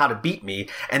tell them how to beat me.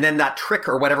 And then that trick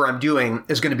or whatever I'm doing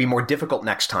is going to be more difficult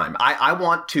next time. I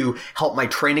want to help my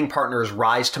training partners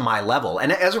rise to my level.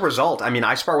 And as a result,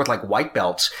 I spar with white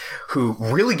belts who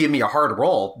really give me a hard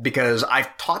roll because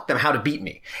I've taught them how to beat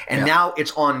me. And now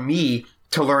it's on me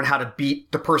to learn how to beat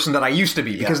the person that I used to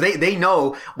be, because they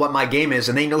know what my game is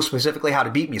and they know specifically how to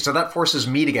beat me. So that forces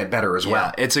me to get better as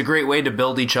well. It's a great way to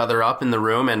build each other up in the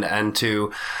room, and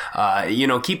to,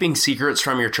 keeping secrets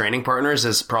from your training partners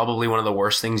is probably one of the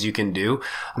worst things you can do.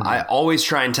 Mm-hmm. I always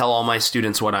try and tell all my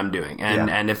students what I'm doing.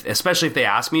 And especially if they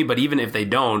ask me, but even if they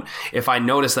don't, if I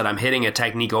notice that I'm hitting a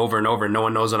technique over and over and no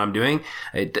one knows what I'm doing,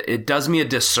 it does me a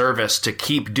disservice to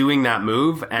keep doing that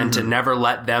move and to never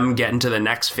let them get into the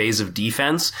next phase of defense,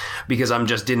 because I'm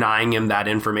just denying him that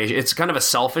information. It's kind of a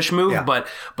selfish move, but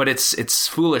it's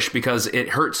foolish because it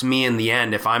hurts me in the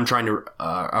end if I'm trying to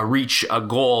reach a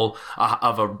goal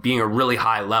of being a really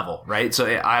high level, right? So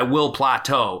I will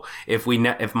plateau if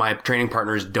my training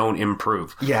partners don't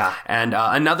improve. Yeah. And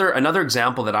another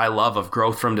example that I love of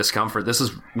growth from discomfort, this is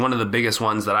one of the biggest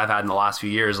ones that I've had in the last few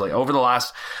years. Over the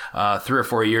last 3 or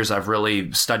 4 years, I've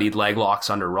really studied leg locks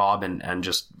under Rob, and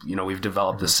just, we've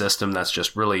developed this system that's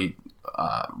just really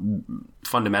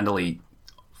fundamentally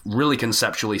really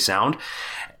conceptually sound.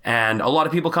 And a lot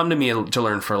of people come to me to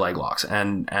learn for leg locks.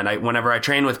 And whenever I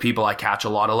train with people, I catch a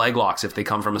lot of leg locks if they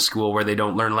come from a school where they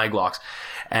don't learn leg locks.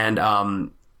 And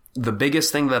the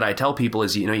biggest thing that I tell people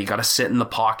is, you got to sit in the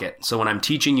pocket. So when I'm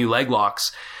teaching you leg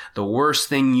locks, the worst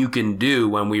thing you can do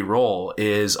when we roll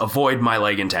is avoid my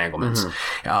leg entanglements.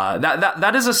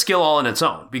 That is a skill all in its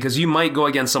own, because you might go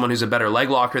against someone who's a better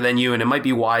leg locker than you, and it might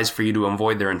be wise for you to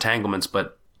avoid their entanglements.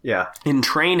 But in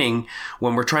training,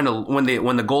 when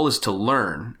the goal is to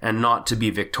learn and not to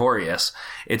be victorious,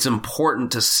 it's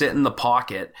important to sit in the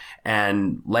pocket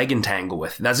and leg entangle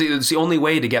with. It's the only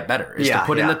way to get better, is to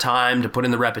put in the time, to put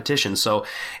in the repetition. So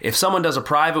if someone does a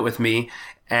private with me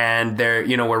and they're,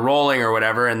 we're rolling or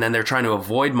whatever, and then they're trying to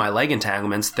avoid my leg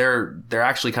entanglements, they're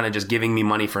actually kind of just giving me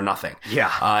money for nothing.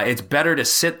 It's better to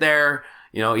sit there,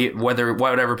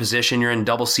 whatever position you're in,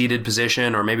 double seated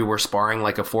position, or maybe we're sparring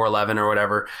like a 411 or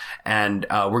whatever, and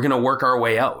we're going to work our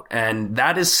way out. And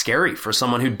that is scary for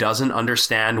someone who doesn't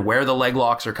understand where the leg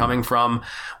locks are coming from,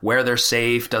 where they're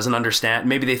safe, doesn't understand.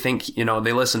 Maybe they think,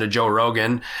 they listen to Joe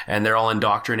Rogan and they're all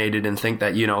indoctrinated and think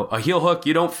that, a heel hook,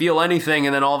 you don't feel anything,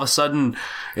 and then all of a sudden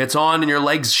it's on and your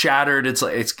leg's shattered.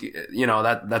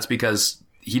 That's because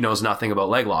he knows nothing about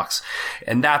leg locks.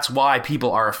 And that's why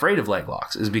people are afraid of leg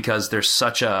locks, is because there's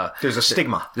a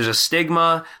stigma. There's a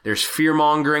stigma. There's fear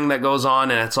mongering that goes on.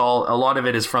 And a lot of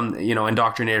it is from,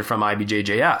 indoctrinated from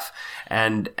IBJJF.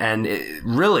 And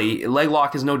really, leg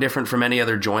lock is no different from any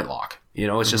other joint lock.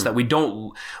 It's just that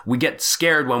we get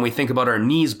scared when we think about our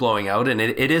knees blowing out, and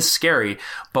it is scary.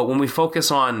 But when we focus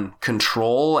on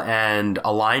control and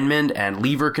alignment and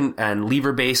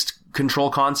lever-based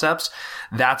control concepts,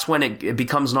 that's when it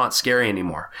becomes not scary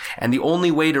anymore. And the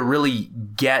only way to really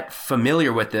get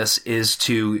familiar with this is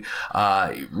to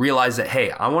realize that,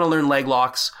 hey, I want to learn leg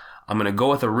locks. I'm going to go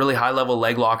with a really high level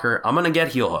leg locker. I'm going to get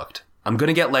heel hooked. I'm going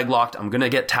to get leg locked. I'm going to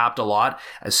get tapped a lot.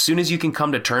 As soon as you can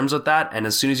come to terms with that, and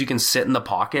as soon as you can sit in the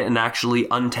pocket and actually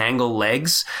untangle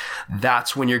legs,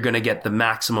 that's when you're going to get the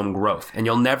maximum growth. And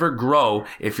you'll never grow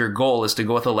if your goal is to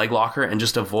go with a leg locker and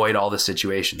just avoid all the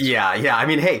situations. Yeah.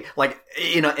 Hey,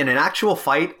 in an actual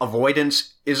fight,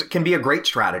 avoidance can be a great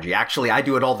strategy. Actually, I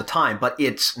do it all the time, but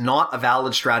it's not a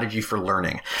valid strategy for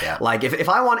learning. Yeah. If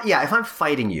I'm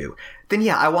fighting you, then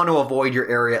I want to avoid your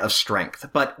area of strength.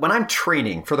 But when I'm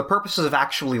training for the purposes of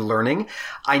actually learning,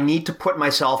 I need to put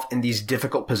myself in these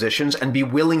difficult positions and be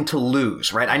willing to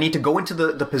lose, right? I need to go into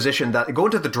the position go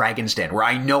into the dragon's den where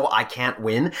I know I can't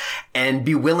win, and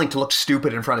be willing to look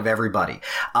stupid in front of everybody.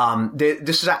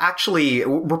 This is actually,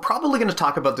 we're probably going to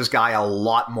talk about this guy a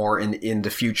lot more in the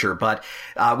future, but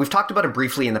we've talked about him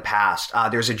briefly in the past.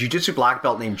 There's a jiu-jitsu black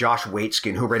belt named Josh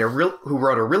Waitzkin who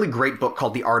wrote a really great book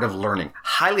called The Art of Learning.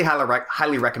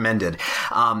 Highly recommended.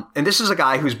 And this is a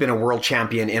guy who's been a world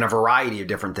champion in a variety of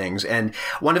different things. And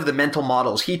one of the mental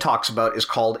models he talks about is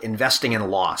called investing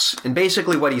in loss. And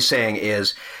basically what he's saying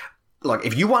is, look,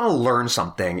 if you want to learn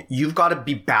something, you've got to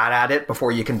be bad at it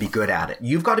before you can be good at it.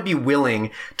 You've got to be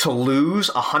willing to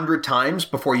lose 100 times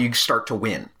before you start to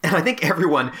win. And I think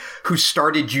everyone who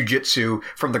started jiu-jitsu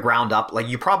from the ground up, like,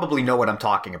 you probably know what I'm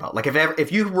talking about. Like,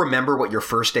 if you remember what your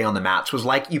first day on the mats was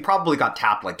like, you probably got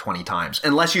tapped like 20 times.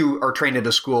 Unless you are trained at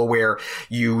a school where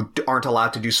you aren't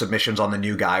allowed to do submissions on the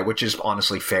new guy, which is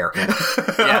honestly fair.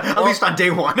 Yeah. At least on day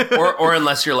one. or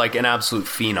unless you're like an absolute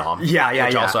phenom.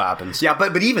 Which also happens. Yeah,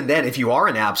 but even then, if you are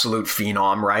an absolute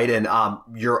phenom, right, and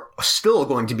you're still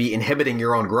going to be inhibiting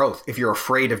your own growth if you're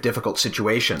afraid of difficult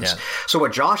situations. Yeah. So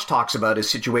what Josh talks about is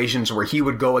situations where he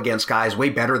would go against guys way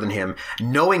better than him,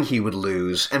 knowing he would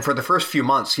lose, and for the first few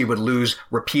months, he would lose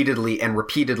repeatedly and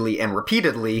repeatedly and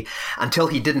repeatedly until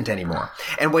he didn't anymore.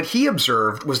 And what he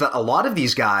observed was that a lot of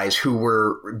these guys who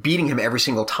were beating him every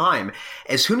single time,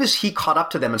 as soon as he caught up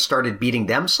to them and started beating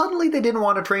them, suddenly they didn't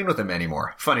want to train with him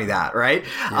anymore. Funny that, right?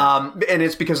 Yeah. And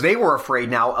it's because they were afraid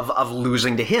now of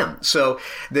losing to him. So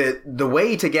the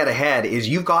way to get ahead is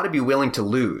you've got to be willing to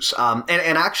lose.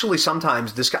 And actually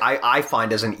sometimes this, I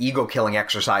find as an ego killing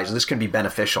exercise, this can be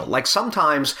beneficial. Like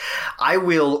sometimes I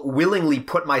will willingly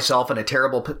put myself in a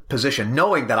terrible position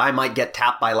knowing that I might get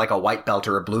tapped by like a white belt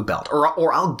or a blue belt,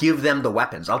 or I'll give them the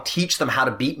weapons. I'll teach them how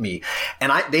to beat me,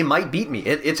 and they might beat me.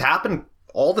 It's happened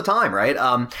all the time, right?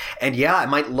 And yeah, I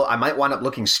might wind up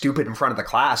looking stupid in front of the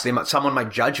class. Someone might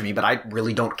judge me, but I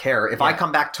really don't care. If I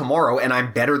come back tomorrow and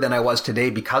I'm better than I was today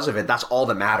because of it, that's all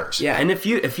that matters. Yeah, and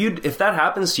if that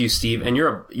happens to you, Steve, and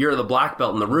you're the black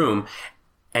belt in the room,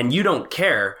 and you don't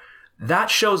care, that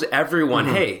shows everyone,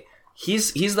 hey,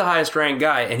 he's the highest ranked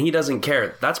guy and he doesn't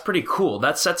care. That's pretty cool.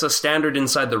 That sets a standard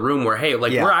inside the room where, hey,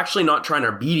 like we're actually not trying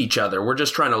to beat each other. We're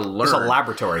just trying to learn. It's a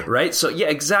laboratory. Right? So yeah,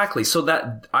 exactly. So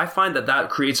that I find that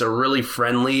creates a really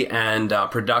friendly and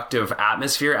productive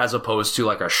atmosphere as opposed to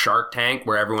like a Shark Tank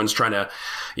where everyone's trying to,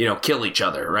 kill each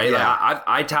other. Right? Yeah. Like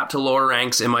I tap to lower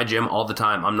ranks in my gym all the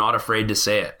time. I'm not afraid to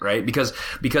say it. Right?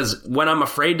 Because when I'm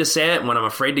afraid to say it, when I'm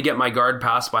afraid to get my guard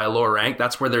passed by a lower rank,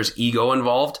 that's where there's ego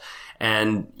involved.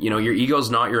 And, your ego's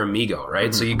not your amigo,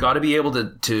 right? Mm-hmm. So you got to be able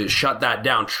to shut that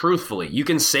down truthfully. You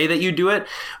can say that you do it,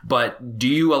 but do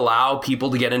you allow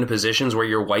people to get into positions where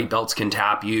your white belts can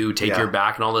tap you, take your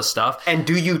back and all this stuff? And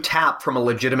do you tap from a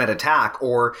legitimate attack,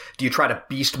 or do you try to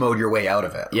beast mode your way out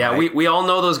of it? Yeah, right? we all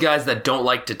know those guys that don't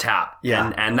like to tap.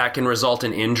 Yeah. And that can result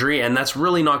in injury. And that's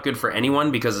really not good for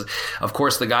anyone because, of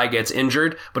course, the guy gets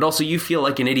injured, but also you feel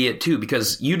like an idiot too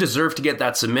because you deserve to get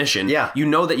that submission. Yeah. You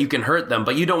know that you can hurt them,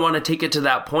 but you don't want to take it to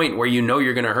that point where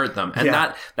you're going to hurt them.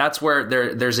 And that's where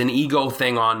there's an ego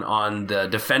thing on the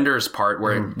defender's part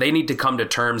where they need to come to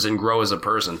terms and grow as a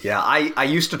person. Yeah, I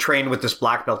used to train with this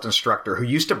black belt instructor who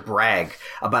used to brag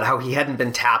about how he hadn't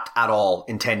been tapped at all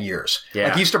in 10 years. Yeah.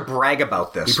 Like he used to brag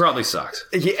about this. He probably sucks.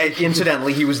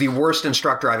 Incidentally, he was the worst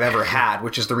instructor I've ever had,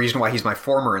 which is the reason why he's my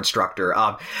former instructor.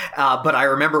 But I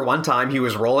remember one time he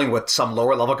was rolling with some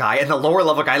lower level guy, and the lower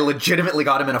level guy legitimately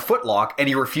got him in a footlock, and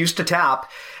he refused to tap.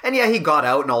 And yeah, he got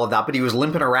out and all of that, but he was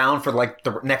limping around for like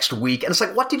the next week. And it's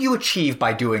like, what did you achieve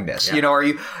by doing this? Yeah.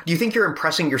 Do you think you're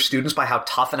impressing your students by how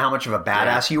tough and how much of a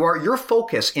badass you are? Your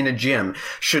focus in a gym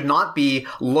should not be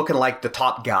looking like the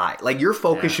top guy. Like your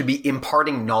focus should be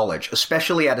imparting knowledge,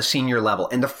 especially at a senior level.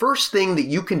 And the first thing that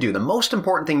you can do, the most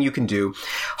important thing you can do,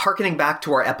 hearkening back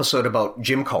to our episode about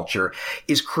gym culture,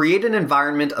 is create an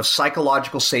environment of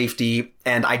psychological safety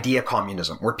and idea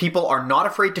communism, where people are not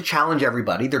afraid to challenge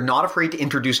everybody. They're not afraid to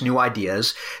introduce new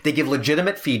ideas. They give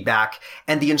legitimate feedback,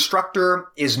 and the instructor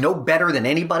is no better than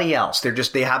anybody else.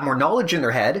 They have more knowledge in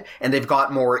their head, and they've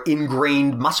got more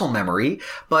ingrained muscle memory,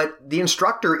 but the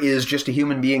instructor is just a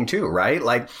human being too, right?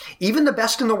 Like, even the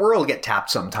best in the world get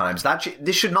tapped sometimes.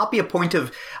 This should not be a point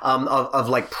of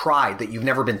like pride that you've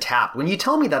never been tapped. When you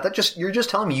tell me you're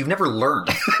just telling me you've never learned,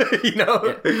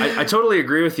 I totally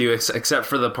agree with you, except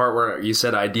for the part where you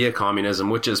said idea communism,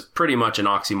 which is pretty much an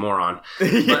oxymoron.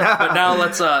 But now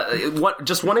let's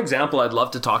just one example I'd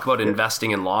love to talk about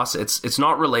investing in loss. It's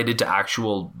not related to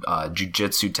actual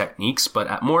jiu-jitsu techniques,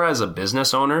 but more as a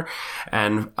business owner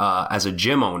and as a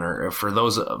gym owner. For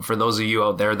those of you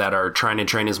out there that are trying to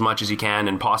train as much as you can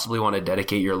and possibly want to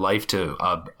dedicate your life to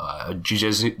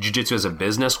jiu-jitsu as a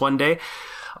business one day,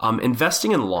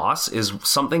 investing in loss is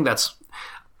something that's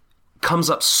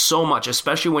comes up so much,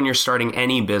 especially when you're starting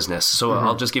any business. So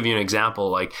I'll just give you an example.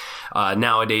 Like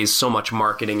nowadays, so much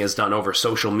marketing is done over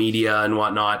social media and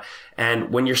whatnot.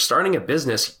 And when you're starting a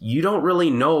business, you don't really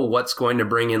know what's going to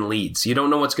bring in leads. You don't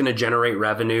know what's going to generate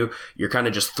revenue. You're kind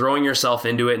of just throwing yourself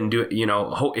into it and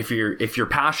if you're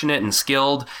passionate and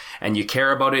skilled and you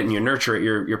care about it and you nurture it,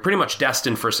 you're pretty much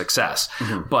destined for success.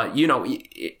 But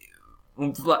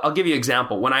I'll give you an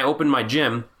example. When I opened my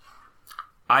gym,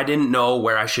 I didn't know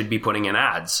where I should be putting in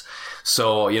ads.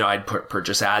 So, I'd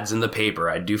purchase ads in the paper.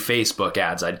 I'd do Facebook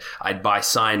ads. I'd buy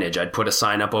signage. I'd put a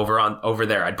sign up over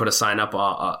there. I'd put a sign up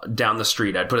down the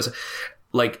street.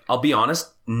 I'll be honest,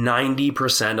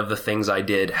 90% of the things I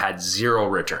did had zero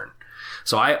return.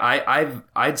 So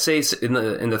I'd say in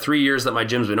the 3 years that my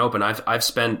gym's been open, I've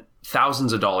spent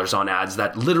thousands of dollars on ads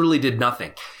that literally did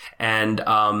nothing. And,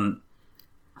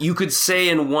 you could say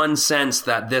in one sense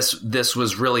that this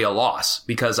was really a loss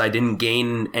because I didn't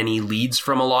gain any leads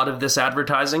from a lot of this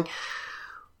advertising.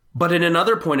 But in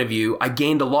another point of view, I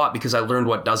gained a lot because I learned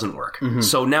what doesn't work. Mm-hmm.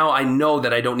 So now I know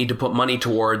that I don't need to put money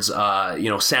towards,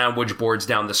 sandwich boards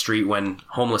down the street when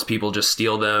homeless people just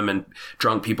steal them and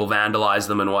drunk people vandalize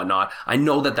them and whatnot. I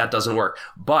know that doesn't work.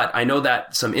 But I know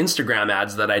that some Instagram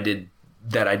ads that I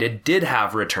did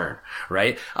have return,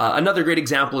 right? Another great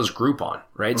example is Groupon,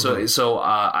 right? Mm-hmm. So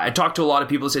I talked to a lot of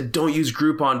people who said, don't use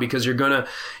Groupon because you're gonna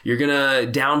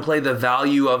downplay the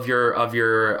value of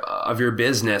your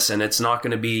business, and it's not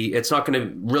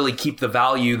gonna really keep the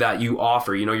value that you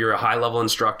offer. You're a high level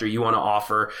instructor. You want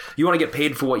to get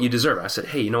paid for what you deserve. I said,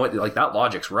 hey, you know what? Like, that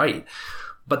logic's right.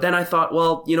 But then I thought,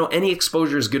 well, any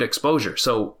exposure is good exposure.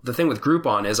 So the thing with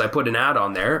Groupon is I put an ad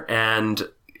on there and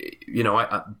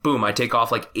I take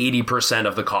off like 80%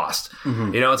 of the cost.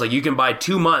 Mm-hmm. It's like you can buy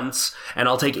 2 months and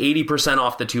I'll take 80%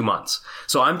 off the 2 months.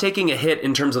 So I'm taking a hit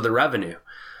in terms of the revenue.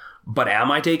 But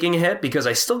am I taking a hit? Because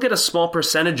I still get a small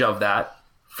percentage of that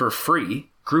for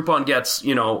free. Groupon gets,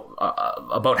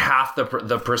 about half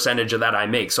the percentage of that I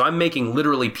make. So I'm making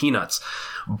literally peanuts.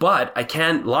 But I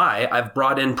can't lie. I've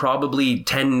brought in probably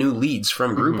 10 new leads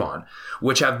from Groupon,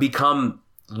 which have become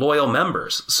loyal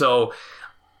members. So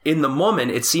in the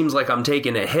moment, it seems like I'm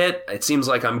taking a hit. It seems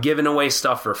like I'm giving away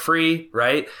stuff for free,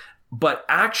 right? But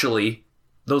actually,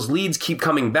 those leads keep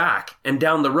coming back, and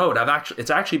down the road, it's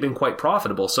actually been quite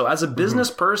profitable. So as a business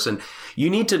person, you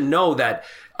need to know that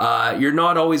you're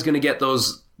not always going to get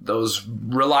those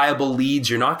reliable leads.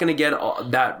 You're not going to get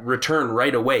that return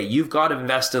right away. You've got to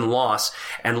invest in loss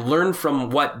and learn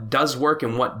from what does work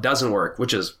and what doesn't work,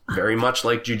 which is very much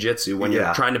like jiu-jitsu when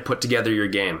you're trying to put together your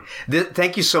game.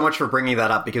 Thank you so much for bringing that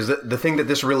up, because the thing that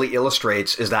this really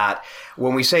illustrates is that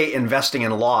when we say investing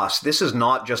in loss, this is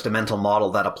not just a mental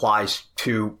model that applies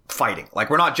to fighting. Like,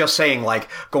 we're not just saying like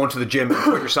go into the gym and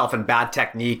put yourself in bad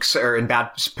techniques or in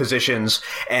bad positions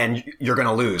and you're going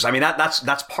to lose. I mean,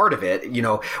 that's part of it.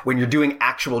 When you're doing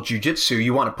actual jiu-jitsu,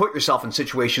 you want to put yourself in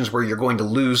situations where you're going to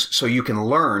lose so you can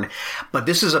learn. But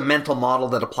this is a mental model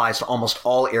that applies to almost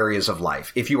all areas of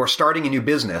life. If you are starting a new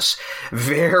business,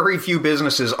 very few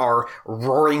businesses are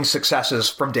roaring successes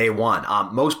from day one.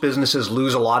 Most businesses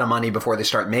lose a lot of money before they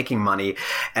start making money.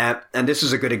 And this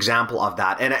is a good example of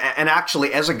that. And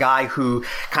actually, as a guy who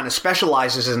kind of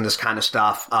specializes in this kind of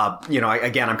stuff,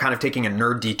 again, I'm kind of taking a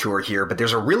nerd detour here, but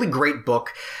there's a really great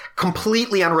book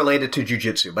completely unrelated to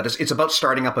jiu-jitsu, but it's about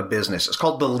starting up a business. It's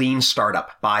called The Lean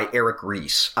Startup by Eric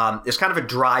Ries. It's kind of a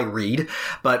dry read,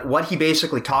 but what he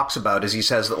basically talks about is he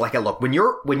says that, like, look, when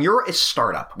you're a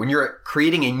startup, when you're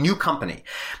creating a new company,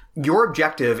 your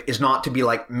objective is not to be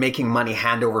like making money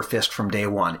hand over fist from day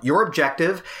one. Your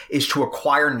objective is to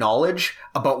acquire knowledge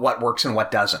about what works and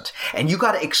what doesn't. And you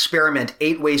got to experiment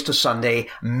 8 ways to Sunday,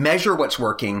 measure what's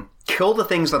working, kill the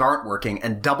things that aren't working,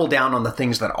 and double down on the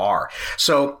things that are.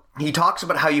 So he talks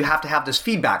about how you have to have this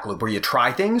feedback loop where you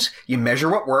try things, you measure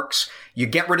what works, you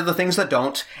get rid of the things that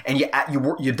don't, and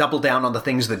you double down on the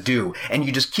things that do. And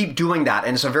you just keep doing that.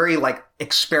 And it's a very like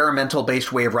experimental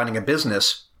based way of running a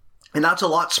business. And that's a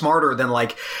lot smarter than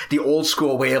like the old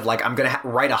school way of like, I'm going to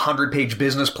write a 100-page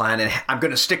business plan and I'm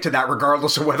going to stick to that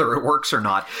regardless of whether it works or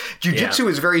not. Jiu-jitsu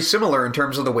is very similar in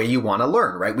terms of the way you want to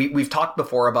learn, right? We've talked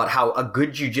before about how a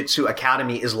good jiu-jitsu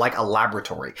academy is like a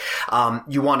laboratory.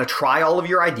 You want to try all of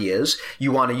your ideas.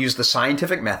 You want to use the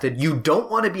scientific method. You don't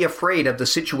want to be afraid of the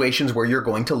situations where you're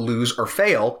going to lose or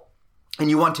fail. And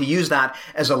you want to use that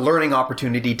as a learning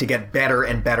opportunity to get better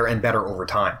and better and better over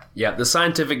time. Yeah, the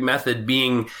scientific method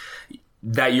being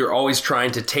that you're always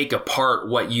trying to take apart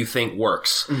what you think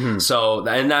works. Mm-hmm. So,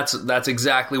 and that's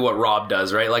exactly what Rob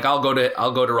does, right? Like I'll go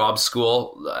to Rob's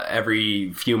school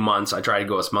every few months. I try to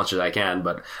go as much as I can,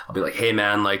 but I'll be like, hey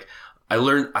man, like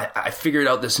I figured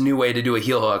out this new way to do a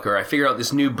heel hook, or I figured out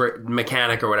this new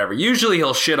mechanic or whatever. Usually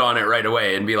he'll shit on it right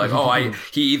away and be like,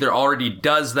 he either already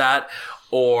does that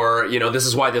or, this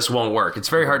is why this won't work. It's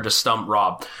very hard to stump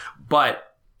Rob. But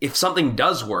if something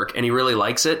does work and he really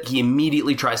likes it, he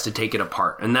immediately tries to take it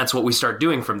apart. And that's what we start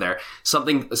doing from there.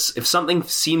 If something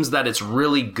seems that it's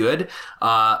really good,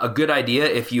 a good idea,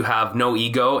 if you have no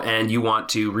ego and you want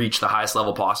to reach the highest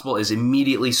level possible, is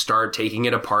immediately start taking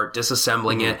it apart,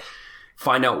 disassembling it,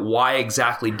 find out why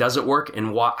exactly does it work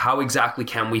and how exactly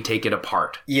can we take it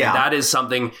apart. Yeah. And that is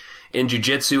something in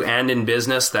jiu-jitsu and in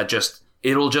business that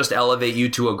it'll just elevate you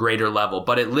to a greater level.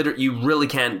 But you really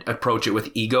can't approach it with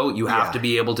ego. You have to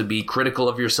be able to be critical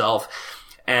of yourself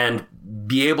and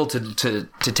be able to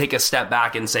take a step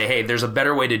back and say, hey, there's a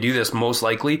better way to do this, most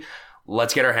likely.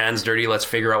 Let's get our hands dirty. Let's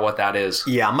figure out what that is.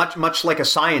 Yeah, much like a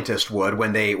scientist would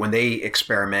when they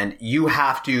experiment. You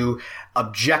have to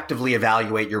objectively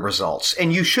evaluate your results.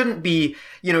 And you shouldn't be,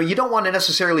 you don't want to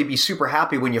necessarily be super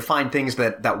happy when you find things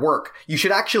that work. You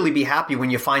should actually be happy when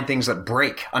you find things that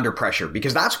break under pressure,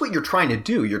 because that's what you're trying to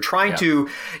do. You're trying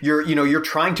you're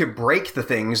trying to break the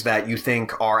things that you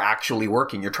think are actually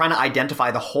working. You're trying to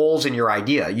identify the holes in your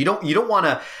idea. You don't want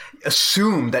to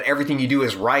assume that everything you do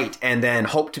is right and then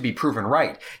hope to be proven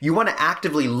right. You want to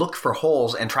actively look for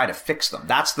holes and try to fix them.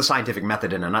 That's the scientific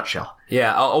method in a nutshell.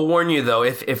 Yeah, I'll warn you though,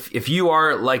 if you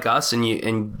are like us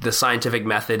and the scientific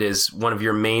method is one of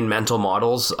your main mental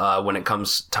models when it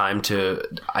comes time to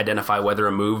identify whether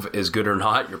a move is good or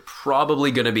not, you're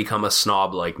probably going to become a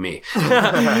snob like me.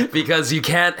 Because you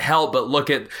can't help but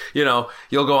look at, you'll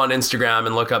go on Instagram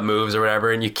and look up moves or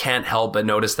whatever, and you can't help but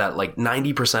notice that like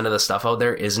 90% of the stuff out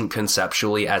there isn't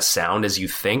conceptually as sound as you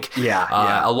think.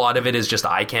 A lot of it is just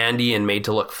eye candy and made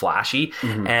to look flashy.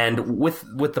 And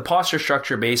with the posture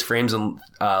structure based frames and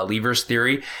levers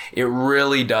theory, it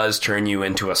really does turn you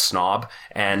into a snob,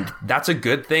 and that's a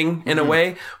good thing in a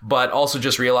way, but also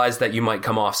just realize that you might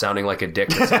come off sounding like a dick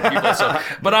to some people.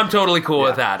 But I'm totally cool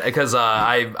with that, because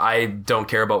I don't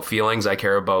care about feelings. I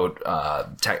care about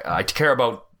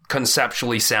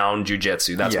conceptually sound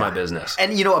jiu-jitsu. That's my business.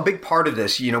 And, a big part of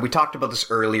this, we talked about this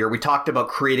earlier. We talked about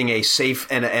creating a safe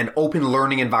and an open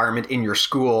learning environment in your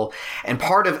school. And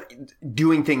part of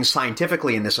doing things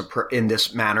scientifically in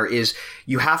this manner is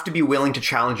you have to be willing to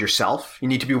challenge yourself. You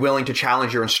need to be willing to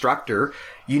challenge your instructor.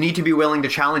 You need to be willing to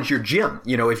challenge your gym.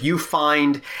 If you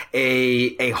find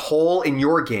a hole in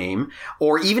your game,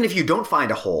 or even if you don't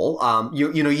find a hole,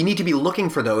 you need to be looking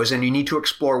for those, and you need to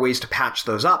explore ways to patch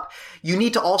those up. You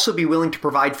need to also be willing to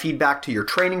provide feedback to your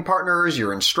training partners,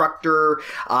 your instructor,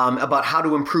 about how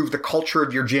to improve the culture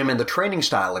of your gym and the training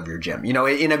style of your gym.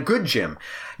 In a good gym,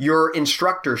 your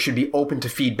instructor should be open to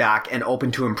feedback and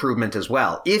open to improvement as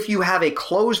well. If you have a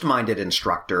closed-minded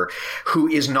instructor who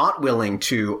is not willing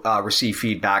to receive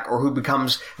feedback, or who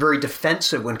becomes very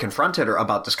defensive when confronted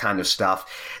about this kind of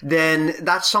stuff, then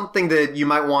that's something that you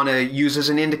might want to use as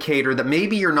an indicator that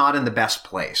maybe you're not in the best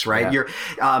place, right?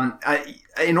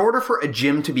 In order for a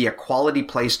gym to be a quality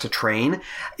place to train,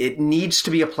 it needs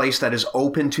to be a place that is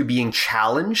open to being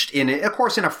challenged of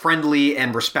course, in a friendly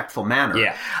and respectful manner.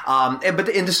 Yeah.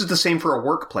 And this is the same for a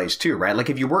workplace too, right? Like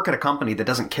if you work at a company that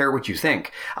doesn't care what you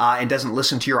think, and doesn't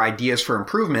listen to your ideas for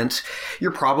improvement,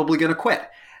 you're probably going to quit.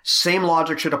 Same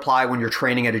logic should apply when you're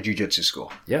training at a jiu-jitsu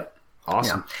school. Yep.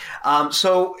 Awesome. Yeah.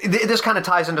 So this kind of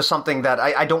ties into something that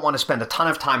I don't want to spend a ton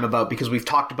of time about, because we've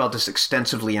talked about this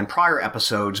extensively in prior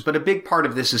episodes, but a big part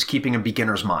of this is keeping a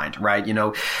beginner's mind, right?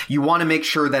 You want to make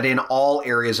sure that in all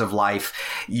areas of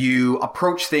life, you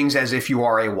approach things as if you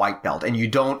are a white belt, and you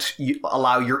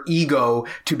allow your ego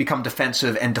to become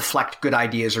defensive and deflect good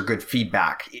ideas or good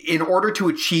feedback. In order to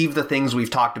achieve the things we've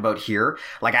talked about here,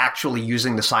 like actually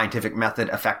using the scientific method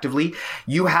effectively,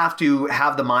 you have to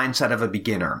have the mindset of a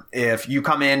beginner. If you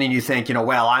come in and you think,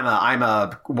 well, I'm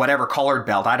a whatever colored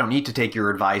belt, I don't need to take your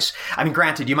advice. I mean,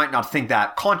 granted, you might not think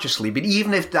that consciously, but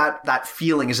even if that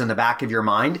feeling is in the back of your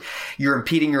mind, you're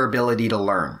impeding your ability to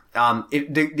learn.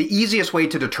 The easiest way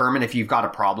to determine if you've got a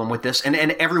problem with this, and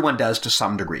everyone does to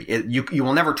some degree, you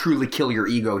will never truly kill your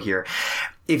ego here.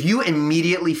 If you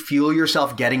immediately feel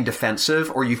yourself getting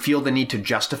defensive, or you feel the need to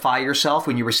justify yourself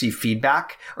when you receive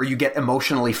feedback, or you get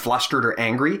emotionally flustered or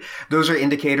angry, those are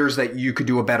indicators that you could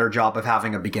do a better job of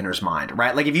having a beginner's mind,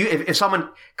 right? Like if someone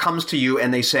comes to you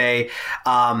and they say,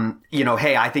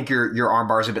 hey, I think your arm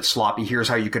bar is a bit sloppy, here's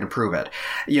how you can improve it.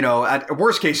 At a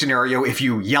worst case scenario, if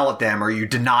you yell at them or you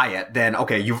deny it, then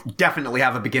okay, you definitely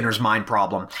have a beginner's mind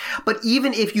problem. But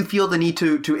even if you feel the need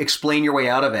to explain your way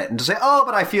out of it and to say, oh,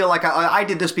 but I feel like I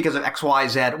did this because of X, Y,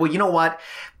 Z. Well, you know what?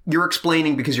 you're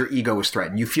explaining because your ego is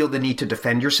threatened. You feel the need to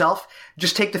defend yourself.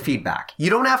 Just take the feedback. You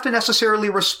don't have to necessarily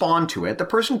respond to it. The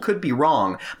person could be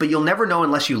wrong, but you'll never know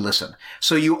unless you listen.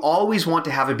 So you always want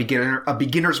to have a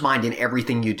beginner's mind in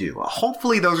everything you do.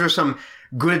 Hopefully those are some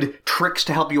good tricks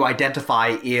to help you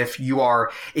identify if you are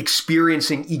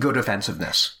experiencing ego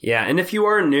defensiveness. Yeah, and if you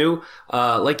are new,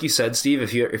 like you said, Steve,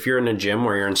 if you're in a gym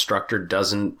where your instructor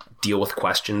doesn't deal with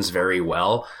questions very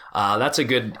well, that's a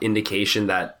good indication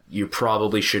that you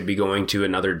probably should be going to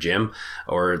another gym,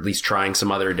 or at least trying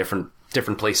some other different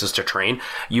places to train.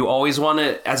 You always want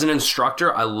to, as an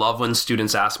instructor, I love when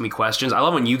students ask me questions. I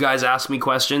love when you guys ask me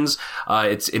questions.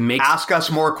 It makes ask us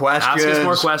more questions. Ask us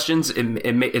more questions. It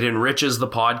enriches the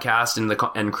podcast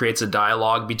and creates a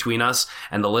dialogue between us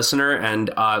and the listener.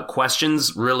 And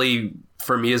questions really,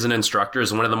 for me as an instructor,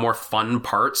 is one of the more fun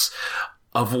parts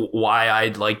of why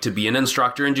I'd like to be an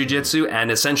instructor in jiu-jitsu. And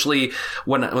essentially,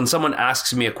 when someone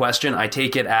asks me a question, I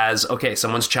take it as, okay,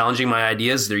 someone's challenging my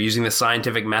ideas. They're using the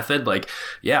scientific method. Like,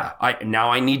 yeah,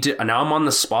 now I'm on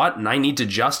the spot and I need to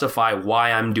justify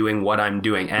why I'm doing what I'm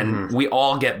doing. And we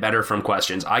all get better from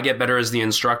questions. I get better as the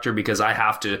instructor because I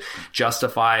have to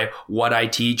justify what I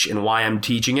teach and why I'm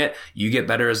teaching it. You get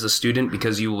better as the student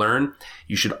because you learn.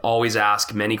 You should always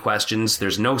ask many questions.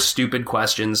 There's no stupid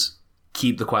questions.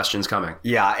 Keep the questions coming.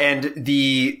 Yeah, and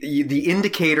the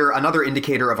indicator, another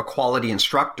indicator of a quality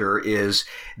instructor is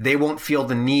they won't feel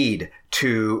the need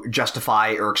to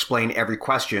justify or explain every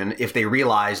question if they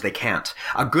realize they can't.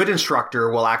 A good instructor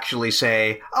will actually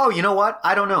say, oh, you know what?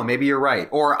 I don't know. Maybe you're right.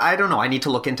 Or I don't know. I need to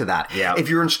look into that. Yeah. If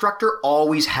your instructor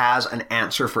always has an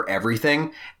answer for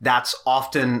everything, that's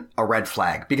often a red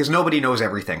flag because nobody knows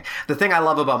everything. The thing I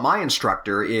love about my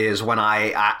instructor is when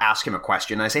I ask him a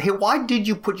question, I say, hey, why did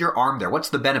you put your arm there?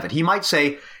 What's the benefit? He might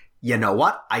say, you know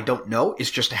what? I don't know.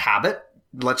 It's just a habit.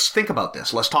 Let's think about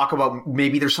this. Let's talk about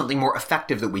maybe there's something more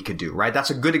effective that we could do, right? That's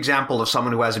a good example of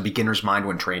someone who has a beginner's mind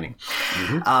when training.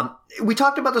 We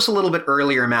talked about this a little bit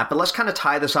earlier, Matt, but let's kind of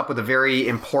tie this up with a very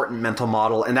important mental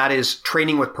model, and that is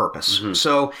training with purpose.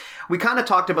 So we kind of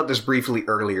talked about this briefly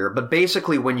earlier, but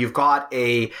basically when you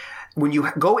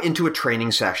go into a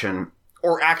training session,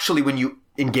 or actually when you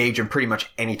engage in pretty much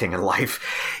anything in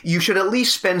life, you should at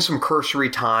least spend some cursory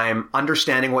time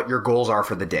understanding what your goals are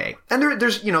for the day. And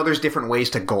there's different ways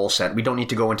to goal set. We don't need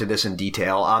to go into this in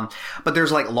detail. But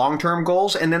there's like long-term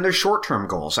goals and then there's short-term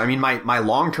goals. I mean, my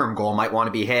long-term goal might want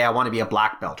to be, hey, I want to be a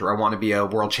black belt or I want to be a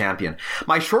world champion.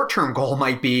 My short-term goal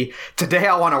might be, today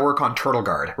I want to work on turtle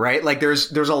guard, right? Like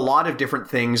there's a lot of different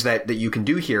things that you can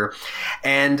do here.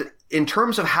 And in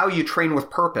terms of how you train with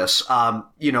purpose,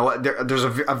 there's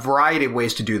a variety of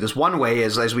ways to do this. One way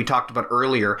is, as we talked about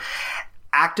earlier,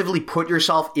 actively put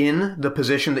yourself in the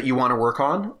position that you want to work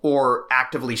on or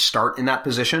actively start in that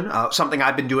position. Something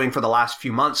I've been doing for the last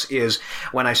few months is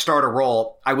when I start a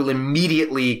roll, I will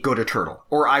immediately go to turtle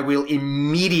or I will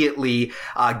immediately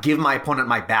give my opponent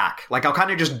my back. Like I'll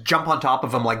kind of just jump on top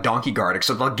of him like donkey guard,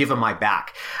 except I'll give him my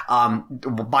back.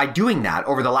 By doing that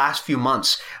over the last few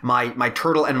months, my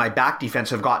turtle and my back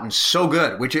defense have gotten so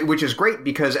good, which is great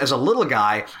because as a little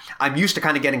guy, I'm used to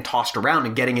kind of getting tossed around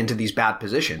and getting into these bad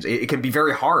positions. It can be very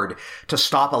hard to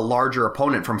stop a larger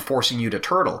opponent from forcing you to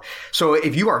turtle. So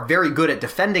if you are very good at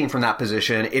defending from that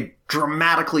position, it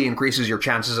dramatically increases your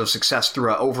chances of success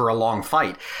over a long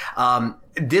fight.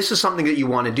 This is something that you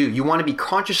want to do. You want to be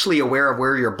consciously aware of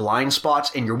where your blind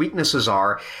spots and your weaknesses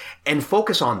are and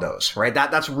focus on those, right?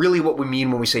 That's really what we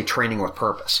mean when we say training with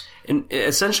purpose. And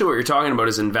essentially what you're talking about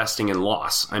is investing in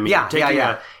loss. I mean,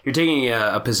 you're taking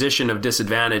a position of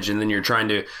disadvantage and then you're trying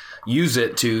to use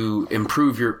it to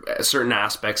improve your certain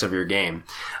aspects of your game.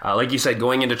 Like you said,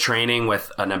 going into training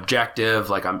with an objective,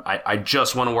 like I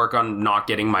just want to work on not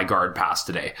getting my guard pass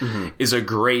today, is a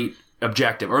great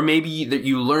objective. Or maybe that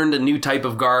you learned a new type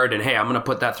of guard and hey, I'm going to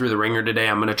put that through the ringer today.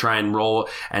 I'm going to try and roll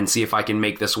and see if I can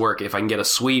make this work. If I can get a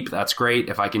sweep, that's great.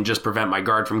 If I can just prevent my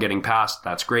guard from getting passed,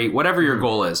 that's great. Whatever your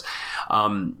goal is,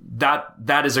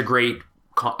 that is a great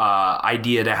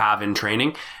idea to have in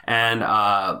training. And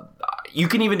you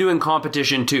can even do in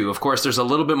competition too. Of course, there's a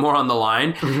little bit more on the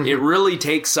line. It really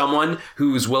takes someone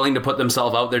who's willing to put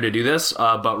themselves out there to do this.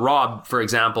 But Rob, for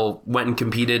example, went and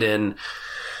competed in,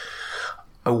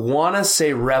 I want to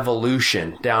say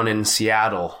Revolution down in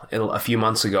Seattle a few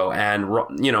months ago. And,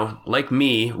 like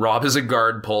me, Rob is a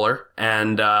guard puller.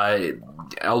 And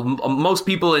most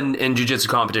people in jiu-jitsu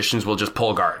competitions will just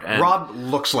pull guard. And Rob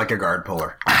looks like a guard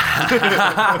puller. I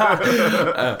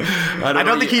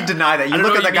don't think he'd deny that. You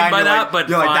look at the guy and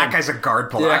you're like, that guy's a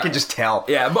guard puller. Yeah. I can just tell.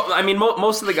 Yeah, but I mean,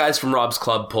 most of the guys from Rob's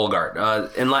club pull guard.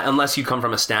 Unless you come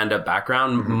from a stand-up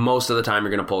background, most of the time you're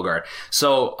going to pull guard.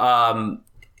 So,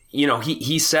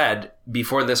 he said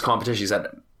before this competition, he said,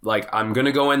 like, I'm going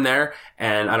to go in there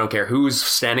and I don't care who's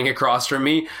standing across from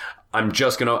me. I'm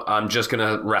just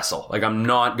gonna wrestle. Like, I'm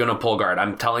not gonna pull guard.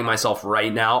 I'm telling myself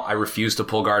right now, I refuse to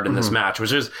pull guard in this match,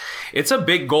 it's a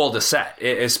big goal to set,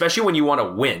 especially when you want to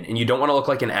win and you don't want to look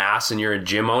like an ass and you're a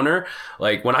gym owner.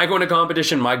 Like, when I go into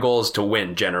competition, my goal is to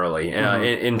win generally.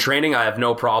 In training, I have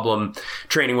no problem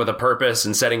training with a purpose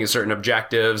and setting certain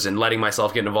objectives and letting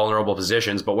myself get into vulnerable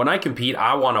positions. But when I compete,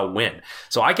 I want to win.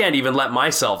 So I can't even let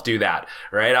myself do that,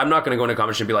 right? I'm not going to go into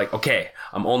competition and be like, okay,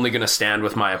 I'm only going to stand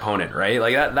with my opponent, right?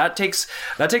 Like that takes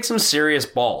some serious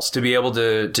balls to be able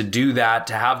to do that,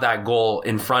 to have that goal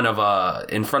in front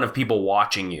of people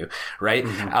watching you, right?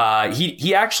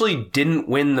 He actually didn't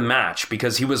win the match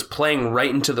because he was playing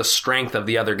right into the strength of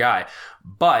the other guy,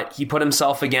 but he put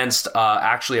himself against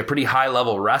actually a pretty high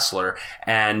level wrestler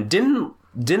and didn't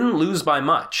lose by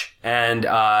much. And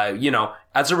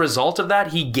as a result of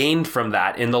that, he gained from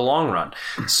that in the long run.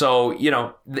 So,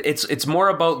 it's more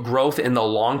about growth in the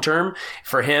long term.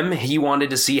 For him, he wanted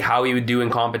to see how he would do in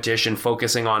competition,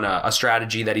 focusing on a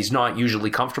strategy that he's not usually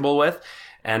comfortable with.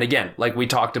 And again, like we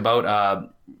talked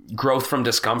about, growth from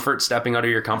discomfort, stepping out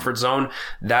of your comfort zone,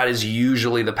 that is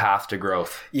usually the path to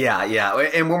growth. Yeah.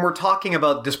 And when we're talking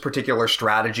about this particular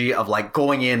strategy of like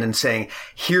going in and saying,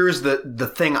 here's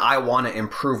the thing I want to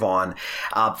improve on,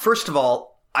 first of all,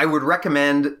 I would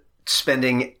recommend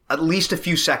spending at least a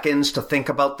few seconds to think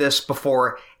about this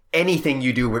before anything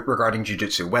you do regarding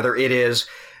jiu-jitsu, whether it is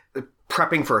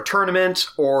prepping for a tournament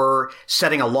or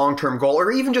setting a long-term goal,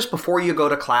 or even just before you go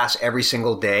to class every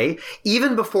single day,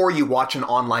 even before you watch an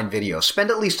online video, spend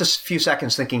at least a few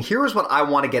seconds thinking, here's what I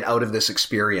want to get out of this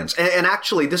experience. And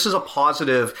actually, this is a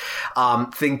positive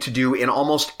thing to do in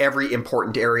almost every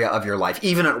important area of your life,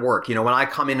 even at work. When I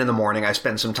come in the morning, I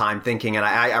spend some time thinking and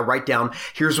I write down,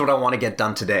 here's what I want to get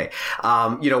done today.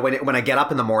 When I get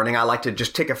up in the morning, I like to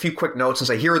just take a few quick notes and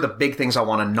say, here are the big things I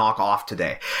want to knock off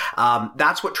today.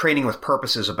 That's what training with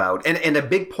purpose is about. And a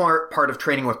big part of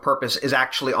training with purpose is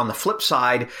actually on the flip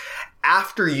side,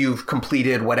 after you've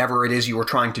completed whatever it is you were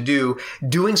trying to do,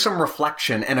 doing some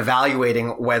reflection and evaluating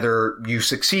whether you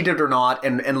succeeded or not,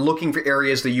 and looking for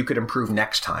areas that you could improve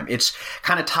next time. It's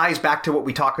kind of ties back to what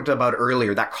we talked about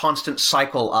earlier, that constant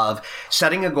cycle of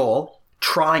setting a goal,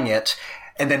 trying it,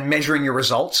 and then measuring your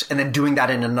results, and then doing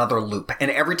that in another loop. And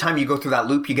every time you go through that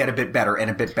loop, you get a bit better and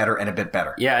a bit better and a bit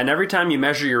better. Yeah, and every time you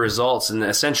measure your results, and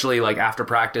essentially like after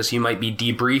practice, you might be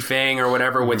debriefing or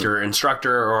whatever with your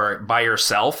instructor or by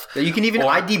yourself. You can even,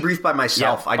 I debrief by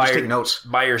myself. I just take notes.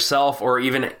 By yourself, or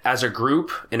even as a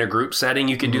group, in a group setting,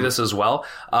 you can do this as well.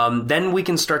 Then we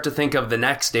can start to think of the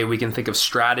next day, we can think of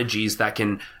strategies that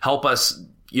can help us,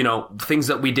 things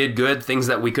that we did good, things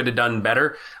that we could have done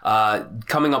better,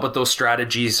 coming up with those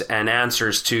strategies and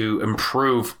answers to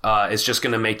improve is just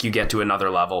going to make you get to another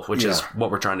level, which is what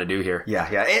we're trying to do here. Yeah.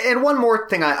 And one more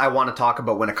thing I want to talk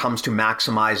about when it comes to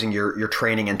maximizing your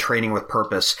training and training with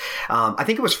purpose. I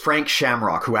think it was Frank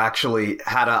Shamrock who actually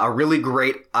had a really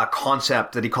great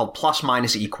concept that he called plus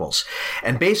minus equals.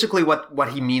 And basically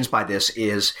what he means by this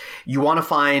is you want to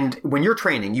find, when you're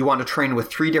training, you want to train with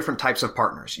 3 different types of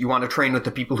partners. You want to train with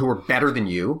the people who are better than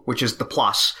you, which is the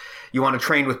plus. You want to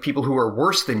train with people who are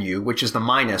worse than you, which is the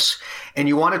minus. And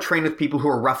you want to train with people who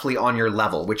are roughly on your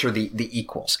level, which are the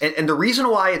equals. And the reason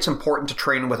why it's important to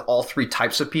train with all 3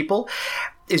 types of people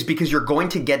is because you're going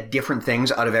to get different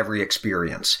things out of every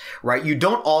experience, right? You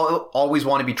don't always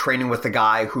want to be training with the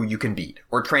guy who you can beat,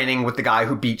 or training with the guy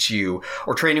who beats you,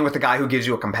 or training with the guy who gives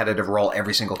you a competitive role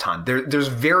every single time. There's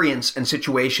variance and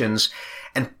situations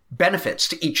and benefits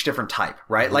to each different type,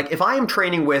 right? Like if I am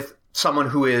training with someone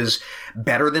who is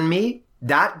better than me,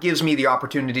 that gives me the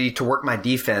opportunity to work my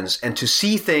defense and to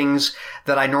see things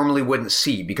that I normally wouldn't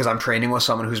see because I'm training with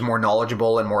someone who's more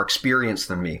knowledgeable and more experienced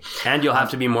than me. And you'll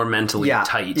have to be more mentally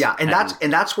tight. Yeah,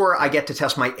 and that's where I get to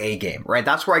test my A game, right?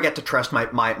 That's where I get to test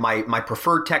my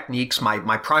preferred techniques,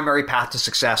 my primary path to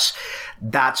success.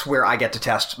 That's where I get to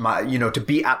test my, to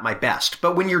be at my best.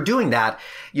 But when you're doing that,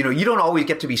 you don't always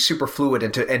get to be super fluid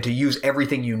and to use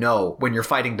everything when you're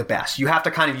fighting the best. You have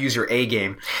to kind of use your A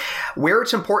game. Where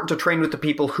it's important to train with the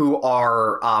people who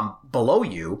are below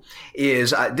you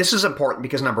is this is important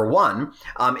because number one,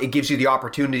 it gives you the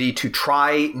opportunity to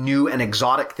try new and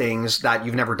exotic things that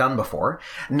you've never done before.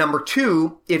 Number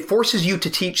two, it forces you to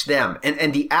teach them,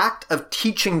 and the act of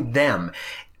teaching them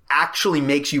actually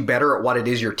makes you better at what it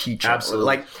is you're teaching. Absolutely.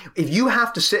 Like if you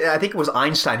have to sit, I think it was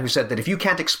Einstein who said that if you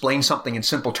can't explain something in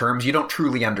simple terms, you don't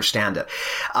truly understand it.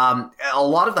 A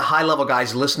lot of the high level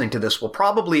guys listening to this will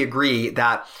probably agree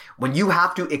that when you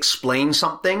have to explain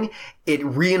something, it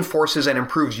reinforces and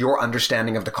improves your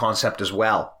understanding of the concept as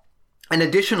well. And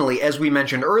additionally, as we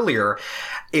mentioned earlier,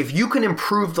 if you can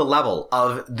improve the level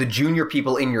of the junior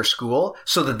people in your school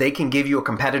so that they can give you a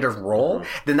competitive role,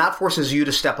 then that forces you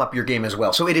to step up your game as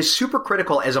well. So it is super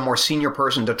critical as a more senior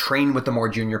person to train with the more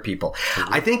junior people.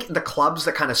 I think the clubs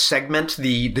that kind of segment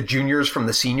the juniors from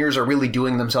the seniors are really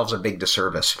doing themselves a big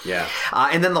disservice. Yeah.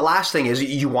 And then the last thing is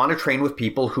you want to train with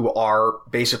people who are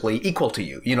basically equal to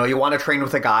you. You know, you want to train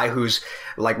with a guy who's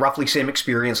like roughly same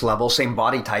experience level, same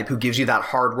body type, who gives you that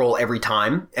hard roll every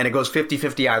time, and it goes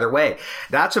 50-50 either way.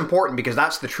 That's important because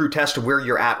that's the true test of where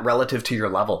you're at relative to your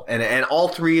level. And all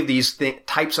three of these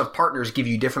types of partners give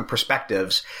you different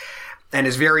perspectives. And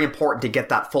it's very important to get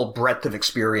that full breadth of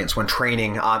experience when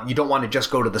training. You don't want to just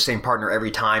go to the same partner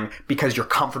every time because you're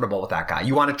comfortable with that guy.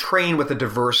 You want to train with a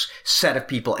diverse set of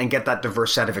people and get that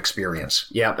diverse set of experience.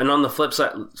 Yeah, and on the flip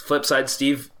side,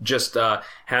 Steve, just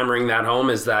hammering that home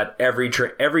is that every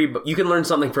you can learn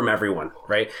something from everyone,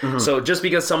 right? So just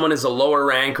because someone is a lower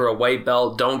rank or a white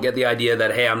belt, don't get the idea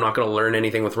that, hey, I'm not going to learn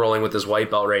anything with rolling with this white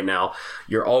belt right now.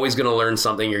 You're always going to learn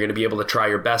something. You're going to be able to try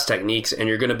your best techniques, and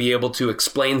you're going to be able to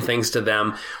explain things to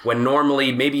them when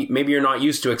normally maybe you're not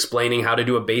used to explaining how to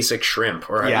do a basic shrimp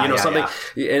or something.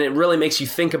 Yeah. And it really makes you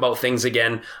think about things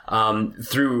again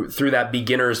through that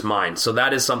beginner's mind. So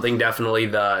that is something definitely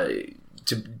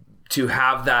to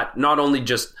have that, not only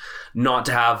just not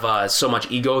to have so much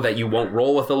ego that you won't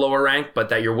roll with the lower rank, but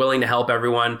that you're willing to help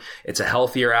everyone. It's a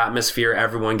healthier atmosphere.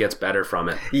 Everyone gets better from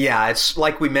it. Yeah, it's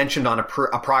like we mentioned on a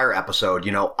prior episode.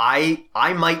 You know, I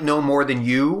might know more than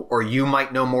you, or you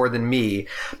might know more than me,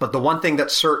 but the one thing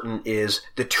that's certain is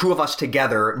the two of us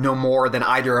together know more than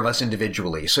either of us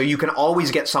individually. So you can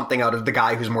always get something out of the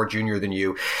guy who's more junior than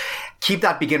you. Keep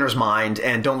that beginner's mind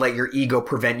and don't let your ego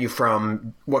prevent you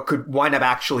from what could wind up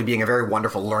actually being a very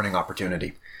wonderful learning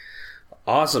opportunity.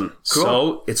 Awesome. Cool.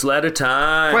 So it's letter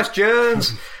time.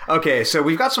 Questions. Okay, so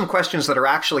we've got some questions that are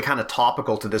actually kind of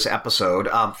topical to this episode.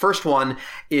 First one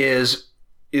is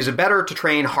it better to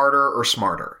train harder or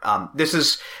smarter? This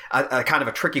is a kind of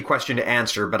a tricky question to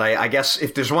answer, but I guess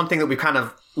if there's one thing that we kind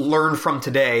of learned from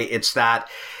today, it's that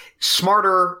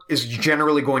smarter is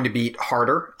generally going to beat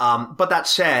harder. But that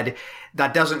said,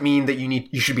 that doesn't mean that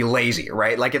you should be lazy,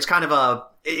 right? Like it's kind of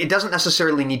it doesn't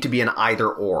necessarily need to be an either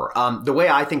or. The way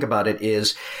I think about it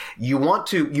is you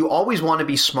always want to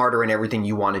be smarter in everything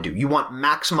you want to do. You want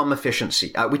maximum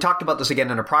efficiency. We talked about this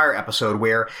again in a prior episode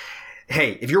where,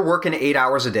 hey, if you're working 8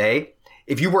 hours a day,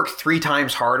 if you work 3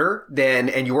 times harder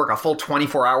and you work a full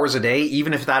 24 hours a day,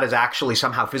 even if that is actually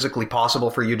somehow physically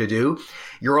possible for you to do,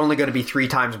 you're only going to be 3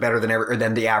 times better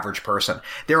than the average person.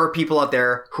 There are people out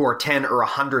there who are 10 or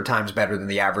 100 times better than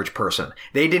the average person.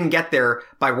 They didn't get there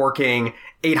by working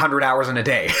 800 hours in a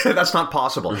day. That's not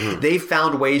possible. They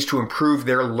found ways to improve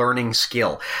their learning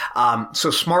skill.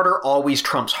 So smarter always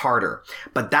trumps harder.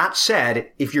 But that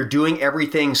said, if you're doing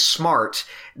everything smart,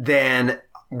 then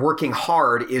working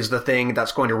hard is the thing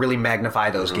that's going to really magnify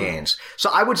those gains. So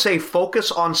I would say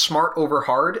focus on smart over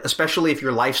hard, especially if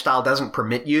your lifestyle doesn't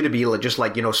permit you to be just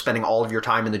like, spending all of your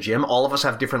time in the gym. All of us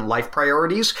have different life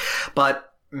priorities,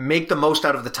 but make the most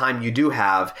out of the time you do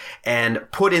have and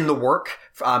put in the work,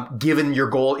 given your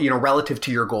goal, relative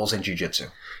to your goals in jiu-jitsu.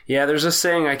 Yeah, there's a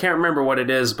saying, I can't remember what it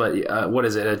is, but what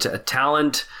is it? A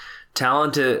talent,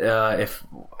 if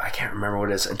I can't remember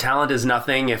what it is. A talent is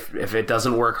nothing if it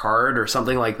doesn't work hard or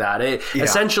something like that.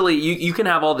 Essentially, you can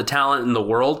have all the talent in the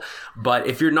world, but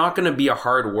if you're not going to be a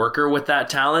hard worker with that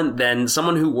talent, then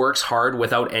someone who works hard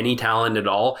without any talent at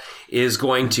all is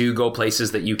going to go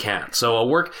places that you can't. So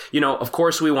of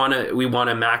course we want to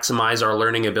maximize our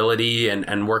learning ability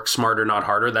and work smarter, not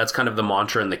harder. That's kind of the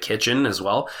mantra in the kitchen as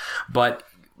well. But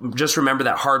just remember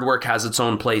that hard work has its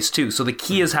own place too. So the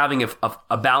key is having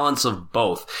a balance of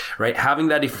both, right? Having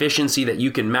that efficiency that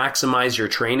you can maximize your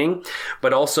training,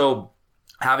 but also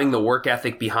having the work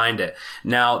ethic behind it.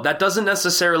 Now, that doesn't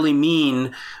necessarily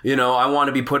mean, I want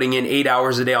to be putting in 8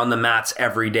 hours a day on the mats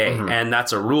every day. And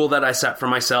that's a rule that I set for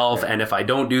myself. And if I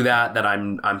don't do that, then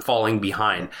I'm falling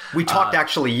behind. We talked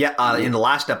actually in the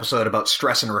last episode about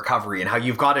stress and recovery and how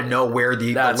you've got to know where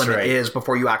the limit is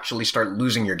before you actually start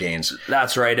losing your gains.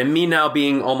 That's right. And me now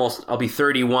being I'll be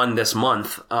 31 this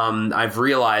month. I've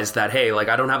realized that, hey, like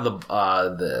I don't have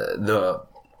the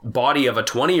body of a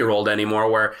 20-year-old anymore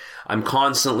where I'm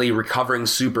constantly recovering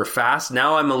super fast.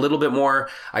 Now I'm a little bit more,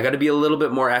 I got to be a little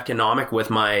bit more economic with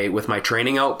my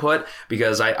training output,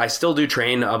 because I still do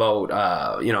train about,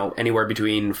 anywhere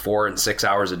between 4 and 6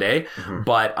 hours a day,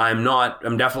 but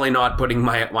I'm definitely not putting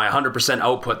my 100%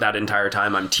 output that entire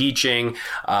time. I'm teaching,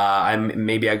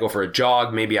 maybe I go for a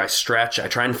jog, maybe I stretch. I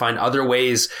try and find other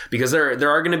ways, because there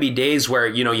are going to be days where,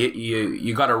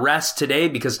 you got to rest today,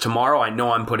 because tomorrow I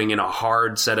know I'm putting in a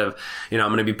hard set of, I'm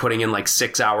going to be putting in like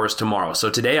 6 hours tomorrow. So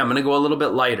today I'm going to go a little bit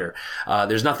lighter.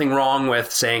 There's nothing wrong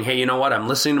with saying, hey, you know what? I'm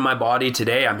listening to my body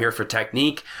today. I'm here for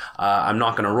technique. I'm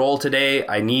not going to roll today.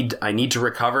 I need to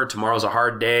recover. Tomorrow's a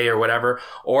hard day or whatever.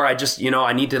 Or I just,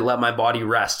 I need to let my body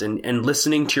rest. And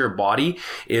listening to your body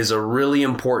is a really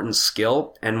important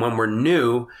skill. And when we're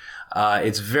new,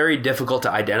 it's very difficult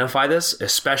to identify this,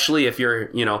 especially if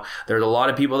you're, there's a lot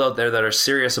of people out there that are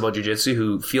serious about jiu-jitsu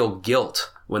who feel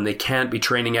guilt when they can't be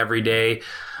training every day.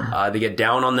 They get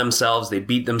down on themselves. They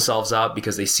beat themselves up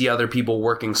because they see other people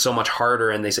working so much harder,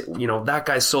 and they say, that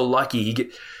guy's so lucky.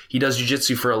 He does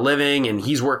jiu-jitsu for a living and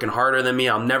he's working harder than me.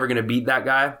 I'm never going to beat that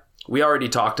guy. We already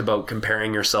talked about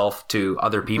comparing yourself to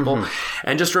other people.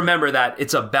 And just remember that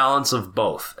it's a balance of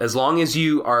both. As long as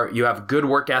you have good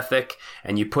work ethic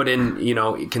and you put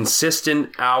in,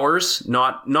 consistent hours,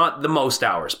 not the most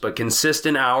hours, but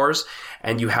consistent hours,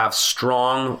 and you have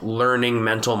strong learning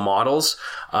mental models,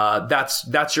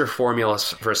 that's your formula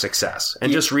for success.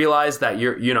 And just realize that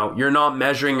you're not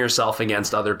measuring yourself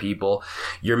against other people.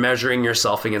 You're measuring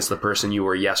yourself against the person you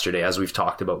were yesterday, as we've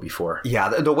talked about before. Yeah,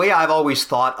 the way I've always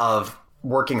thought of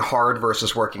working hard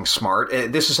versus working smart,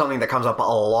 this is something that comes up a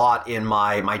lot in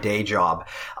my day job.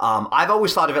 I've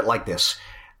always thought of it like this.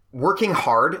 Working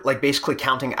hard, like basically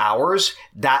counting hours,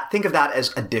 think of that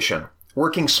as addition.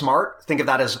 Working smart, think of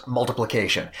that as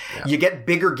multiplication. Yeah. You get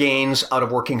bigger gains out of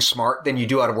working smart than you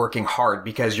do out of working hard,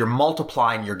 because you're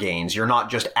multiplying your gains. You're not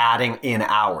just adding in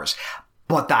hours.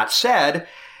 But that said,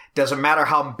 doesn't matter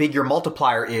how big your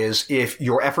multiplier is. If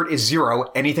your effort is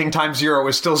 0, anything times 0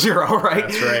 is still 0, right?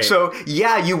 That's right. So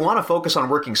yeah, you want to focus on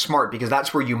working smart, because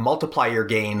that's where you multiply your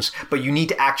gains, but you need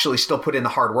to actually still put in the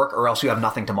hard work, or else you have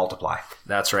nothing to multiply.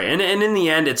 That's right. And in the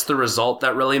end, it's the result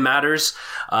that really matters.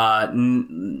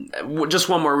 Just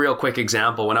one more real quick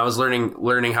example. When I was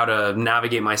learning how to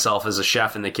navigate myself as a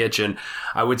chef in the kitchen,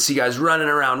 I would see guys running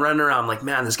around. I'm like,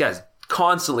 man, this guy's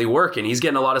constantly working. He's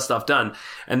getting a lot of stuff done.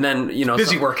 And then,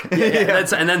 busy work.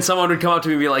 And then someone would come up to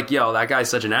me and be like, yo, that guy's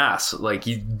such an ass. Like,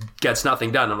 he gets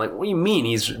nothing done. I'm like, what do you mean?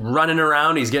 He's running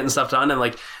around. He's getting stuff done. And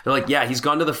they're like, yeah, he's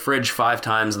gone to the fridge 5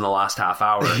 times in the last half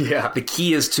hour. Yeah. The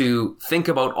key is to think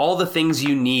about all the things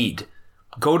you need.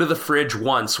 Go to the fridge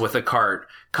once with a cart,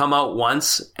 come out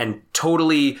once, and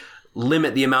totally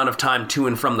limit the amount of time to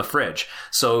and from the fridge.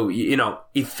 So,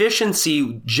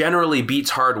 efficiency generally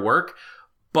beats hard work.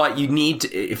 But you need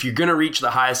to, if you're going to reach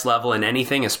the highest level in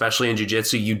anything, especially in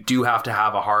jiu-jitsu, you do have to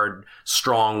have a hard,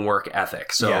 strong work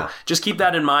ethic. So just keep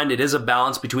that in mind. It is a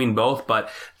balance between both, but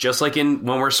just like when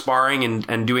we're sparring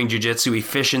and doing jiu-jitsu,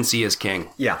 efficiency is king.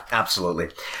 Yeah, absolutely.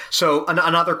 So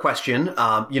another question,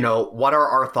 what are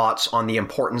our thoughts on the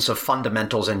importance of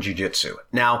fundamentals in jiu-jitsu?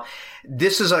 Now,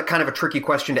 this is a kind of a tricky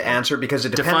question to answer, because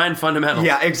it depends. Define fundamentals.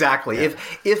 Yeah, exactly. Yeah.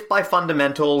 If by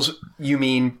fundamentals you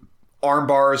mean arm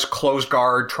bars, closed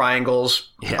guard,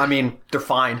 triangles, I mean, they're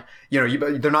fine.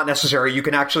 They're not necessary. You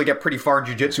can actually get pretty far in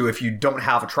jiu-jitsu if you don't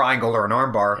have a triangle or an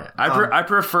arm bar. Yeah. I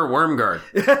prefer worm guard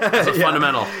as a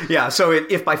fundamental. Yeah. So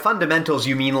if by fundamentals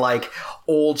you mean like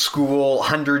old school,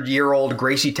 100-year-old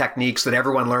Gracie techniques that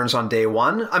everyone learns on day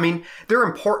one, I mean, they're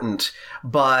important,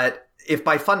 but if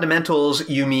by fundamentals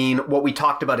you mean what we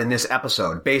talked about in this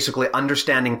episode, basically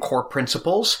understanding core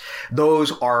principles,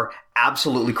 those are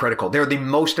absolutely critical. They're the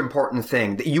most important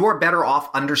thing. You are better off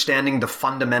understanding the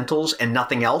fundamentals and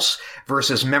nothing else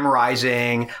versus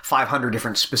memorizing 500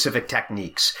 different specific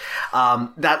techniques.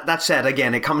 That said,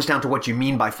 again, it comes down to what you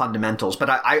mean by fundamentals. But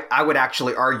I would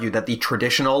actually argue that the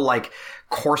traditional,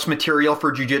 course material for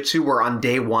jiu-jitsu, where on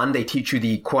day one they teach you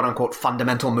the quote-unquote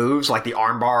fundamental moves like the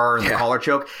armbar and the collar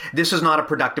choke, this is not a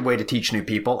productive way to teach new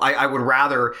people. I would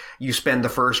rather you spend the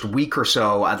first week or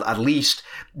so at least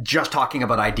just talking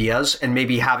about ideas and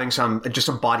maybe having some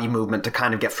body movement to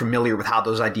kind of get familiar with how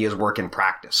those ideas work in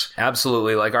practice.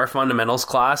 Absolutely. Like our fundamentals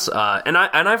class, and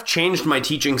I've changed my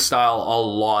teaching style a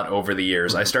lot over the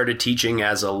years. I started teaching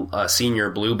as a senior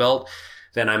blue belt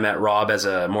Then I met Rob as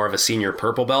more of a senior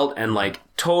purple belt, and like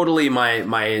totally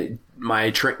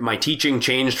my teaching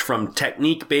changed from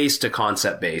technique based to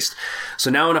concept based. So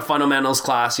now in a fundamentals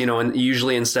class, and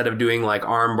usually instead of doing like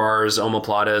arm bars,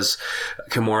 omoplatas,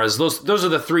 kimuras, those are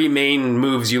the three main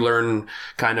moves you learn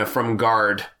kind of from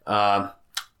guard.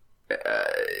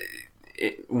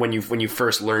 When you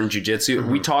first learn jiu-jitsu,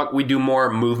 we do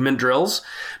more movement drills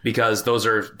because those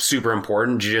are super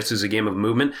important. Jiu-jitsu is a game of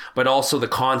movement, but also the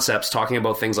concepts, talking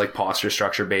about things like posture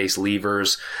structure base,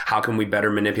 levers, how can we better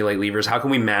manipulate levers, how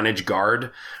can we manage guard,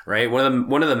 right?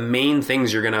 One of the main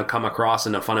things you're going to come across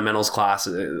in a fundamentals class,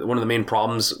 one of the main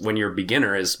problems when you're a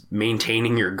beginner is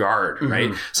maintaining your guard,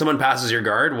 right? Someone passes your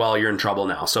guard, well, you're in trouble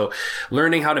now. So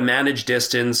learning how to manage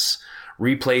distance,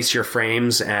 replace your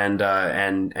frames, and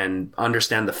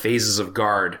understand the phases of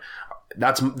guard.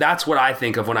 That's what I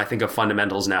think of when I think of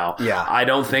fundamentals now. Yeah. I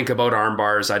don't think about arm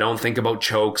bars. I don't think about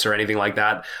chokes or anything like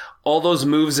that. All those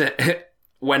moves,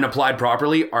 when applied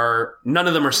properly, none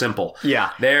of them are simple. Yeah.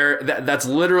 That's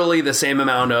literally the same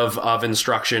amount of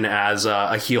instruction as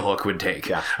a heel hook would take.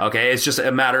 Yeah. Okay. It's just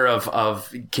a matter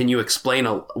of can you explain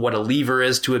what a lever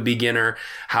is to a beginner,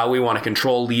 how we want to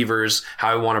control levers,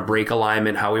 how we want to break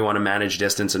alignment, how we want to manage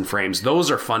distance and frames.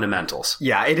 Those are fundamentals.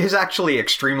 Yeah. It is actually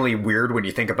extremely weird when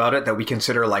you think about it that we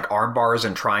consider like arm bars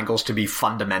and triangles to be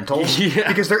fundamentals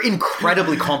because they're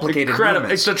incredibly complicated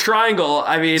movements. It's a triangle.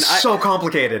 I mean, so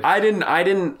complicated. I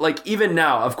didn't like, even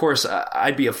now, of course,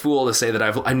 I'd be a fool to say that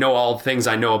I know all the things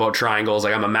I know about triangles.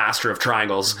 Like I'm a master of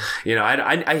triangles.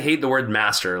 I hate the word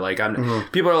master. Like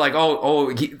people are like,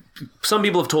 some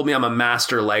people have told me I'm a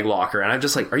master leg locker, and I'm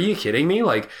just like, are you kidding me?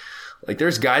 Like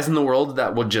there's guys in the world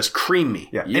that would just cream me.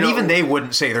 Yeah. And even they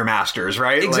wouldn't say they're masters,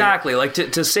 right? Exactly. Like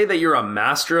to say that you're a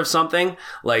master of something,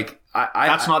 like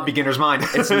that's not beginner's mind.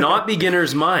 It's not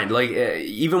beginner's mind. Like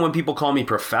even when people call me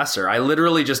professor, I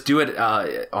literally just do it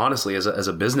honestly as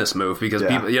a business move because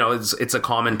people, it's a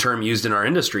common term used in our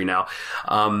industry now.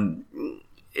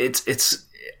 It's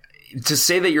to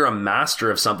say that you're a master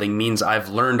of something means I've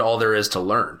learned all there is to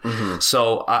learn.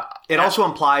 So it also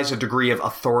implies a degree of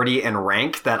authority and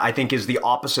rank that I think is the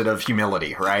opposite of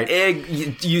humility, right?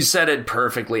 You said it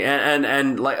perfectly.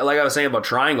 And like I was saying about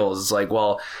triangles, it's like,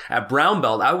 well, at brown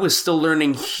belt, I was still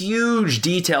learning huge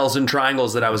details in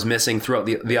triangles that I was missing throughout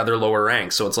the other lower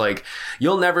ranks. So it's like,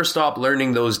 you'll never stop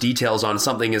learning those details on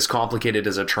something as complicated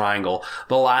as a triangle.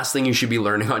 The last thing you should be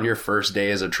learning on your first day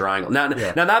is a triangle. Now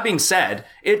that being said,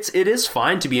 it is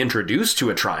fine to be introduced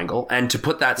to a triangle and to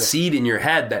put that seed in your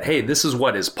head that, hey, this is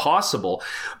what is possible,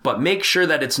 but make sure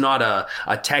that it's not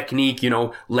a technique,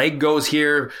 leg goes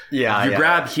here,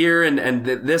 grab here, and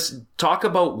this. Talk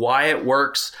about why it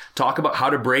works. Talk about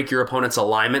how to break your opponent's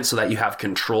alignment so that you have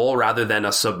control rather than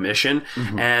a submission.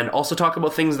 And also talk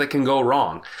about things that can go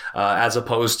wrong, as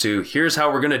opposed to here's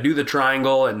how we're going to do the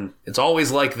triangle and it's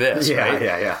always like this. Right?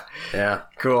 Yeah.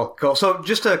 Cool. So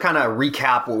just to kind of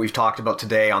recap what we've talked about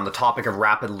today on the topic of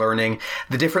rapid learning,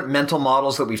 the different mental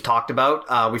models that we've talked about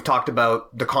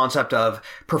the concept of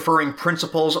preferring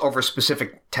principles over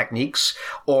specific techniques,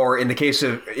 or in the case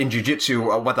of in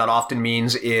jiu-jitsu, what that often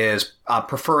means is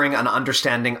preferring an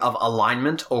understanding of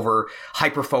alignment over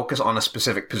hyper-focus on a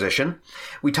specific position.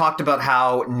 We talked about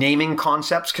how naming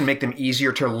concepts can make them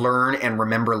easier to learn and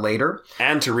remember later.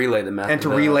 And to relay them. And to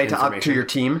relay to your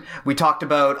team. We talked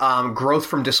about growth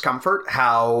from discomfort,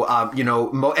 how,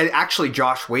 actually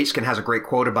Josh Waitzkin has a great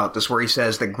quote about this where he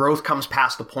says that growth comes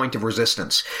past the point of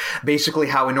resistance. Basically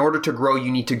how in order to grow,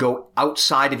 you need to go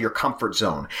outside of your comfort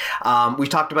zone. We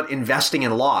talked about investing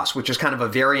in loss, which is kind of a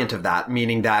variant of that,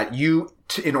 meaning that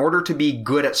in order to be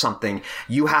good at something,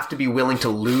 you have to be willing to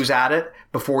lose at it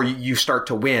before you start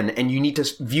to win. And you need to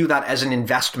view that as an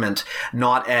investment,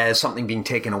 not as something being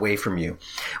taken away from you.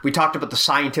 We talked about the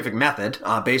scientific method,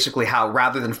 basically how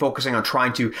rather than focusing on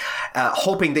trying to,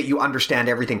 hoping that you understand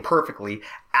everything perfectly,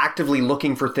 actively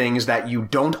looking for things that you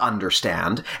don't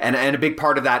understand. And a big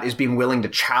part of that is being willing to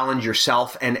challenge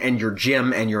yourself and your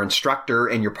gym and your instructor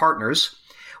and your partners.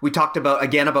 We talked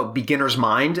about beginner's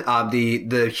mind,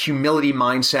 the humility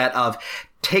mindset of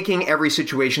taking every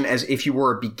situation as if you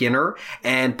were a beginner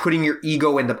and putting your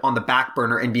ego on the back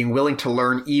burner and being willing to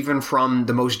learn even from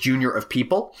the most junior of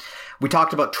people. We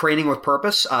talked about training with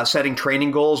purpose, setting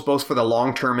training goals both for the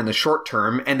long term and the short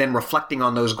term, and then reflecting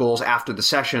on those goals after the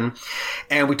session.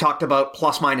 And we talked about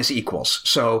plus minus equals.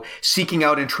 So seeking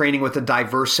out and training with a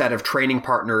diverse set of training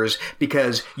partners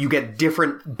because you get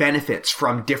different benefits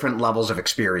from different levels of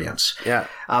experience. Yeah.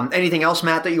 Anything else,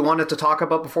 Matt, that you wanted to talk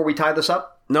about before we tie this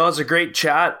up? No, it's a great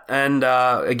chat. And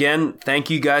again, thank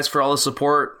you guys for all the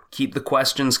support. Keep the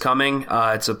questions coming.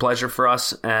 It's a pleasure for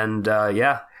us. And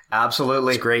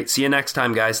Absolutely. It's great. See you next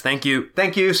time, guys. Thank you.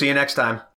 Thank you. See you next time.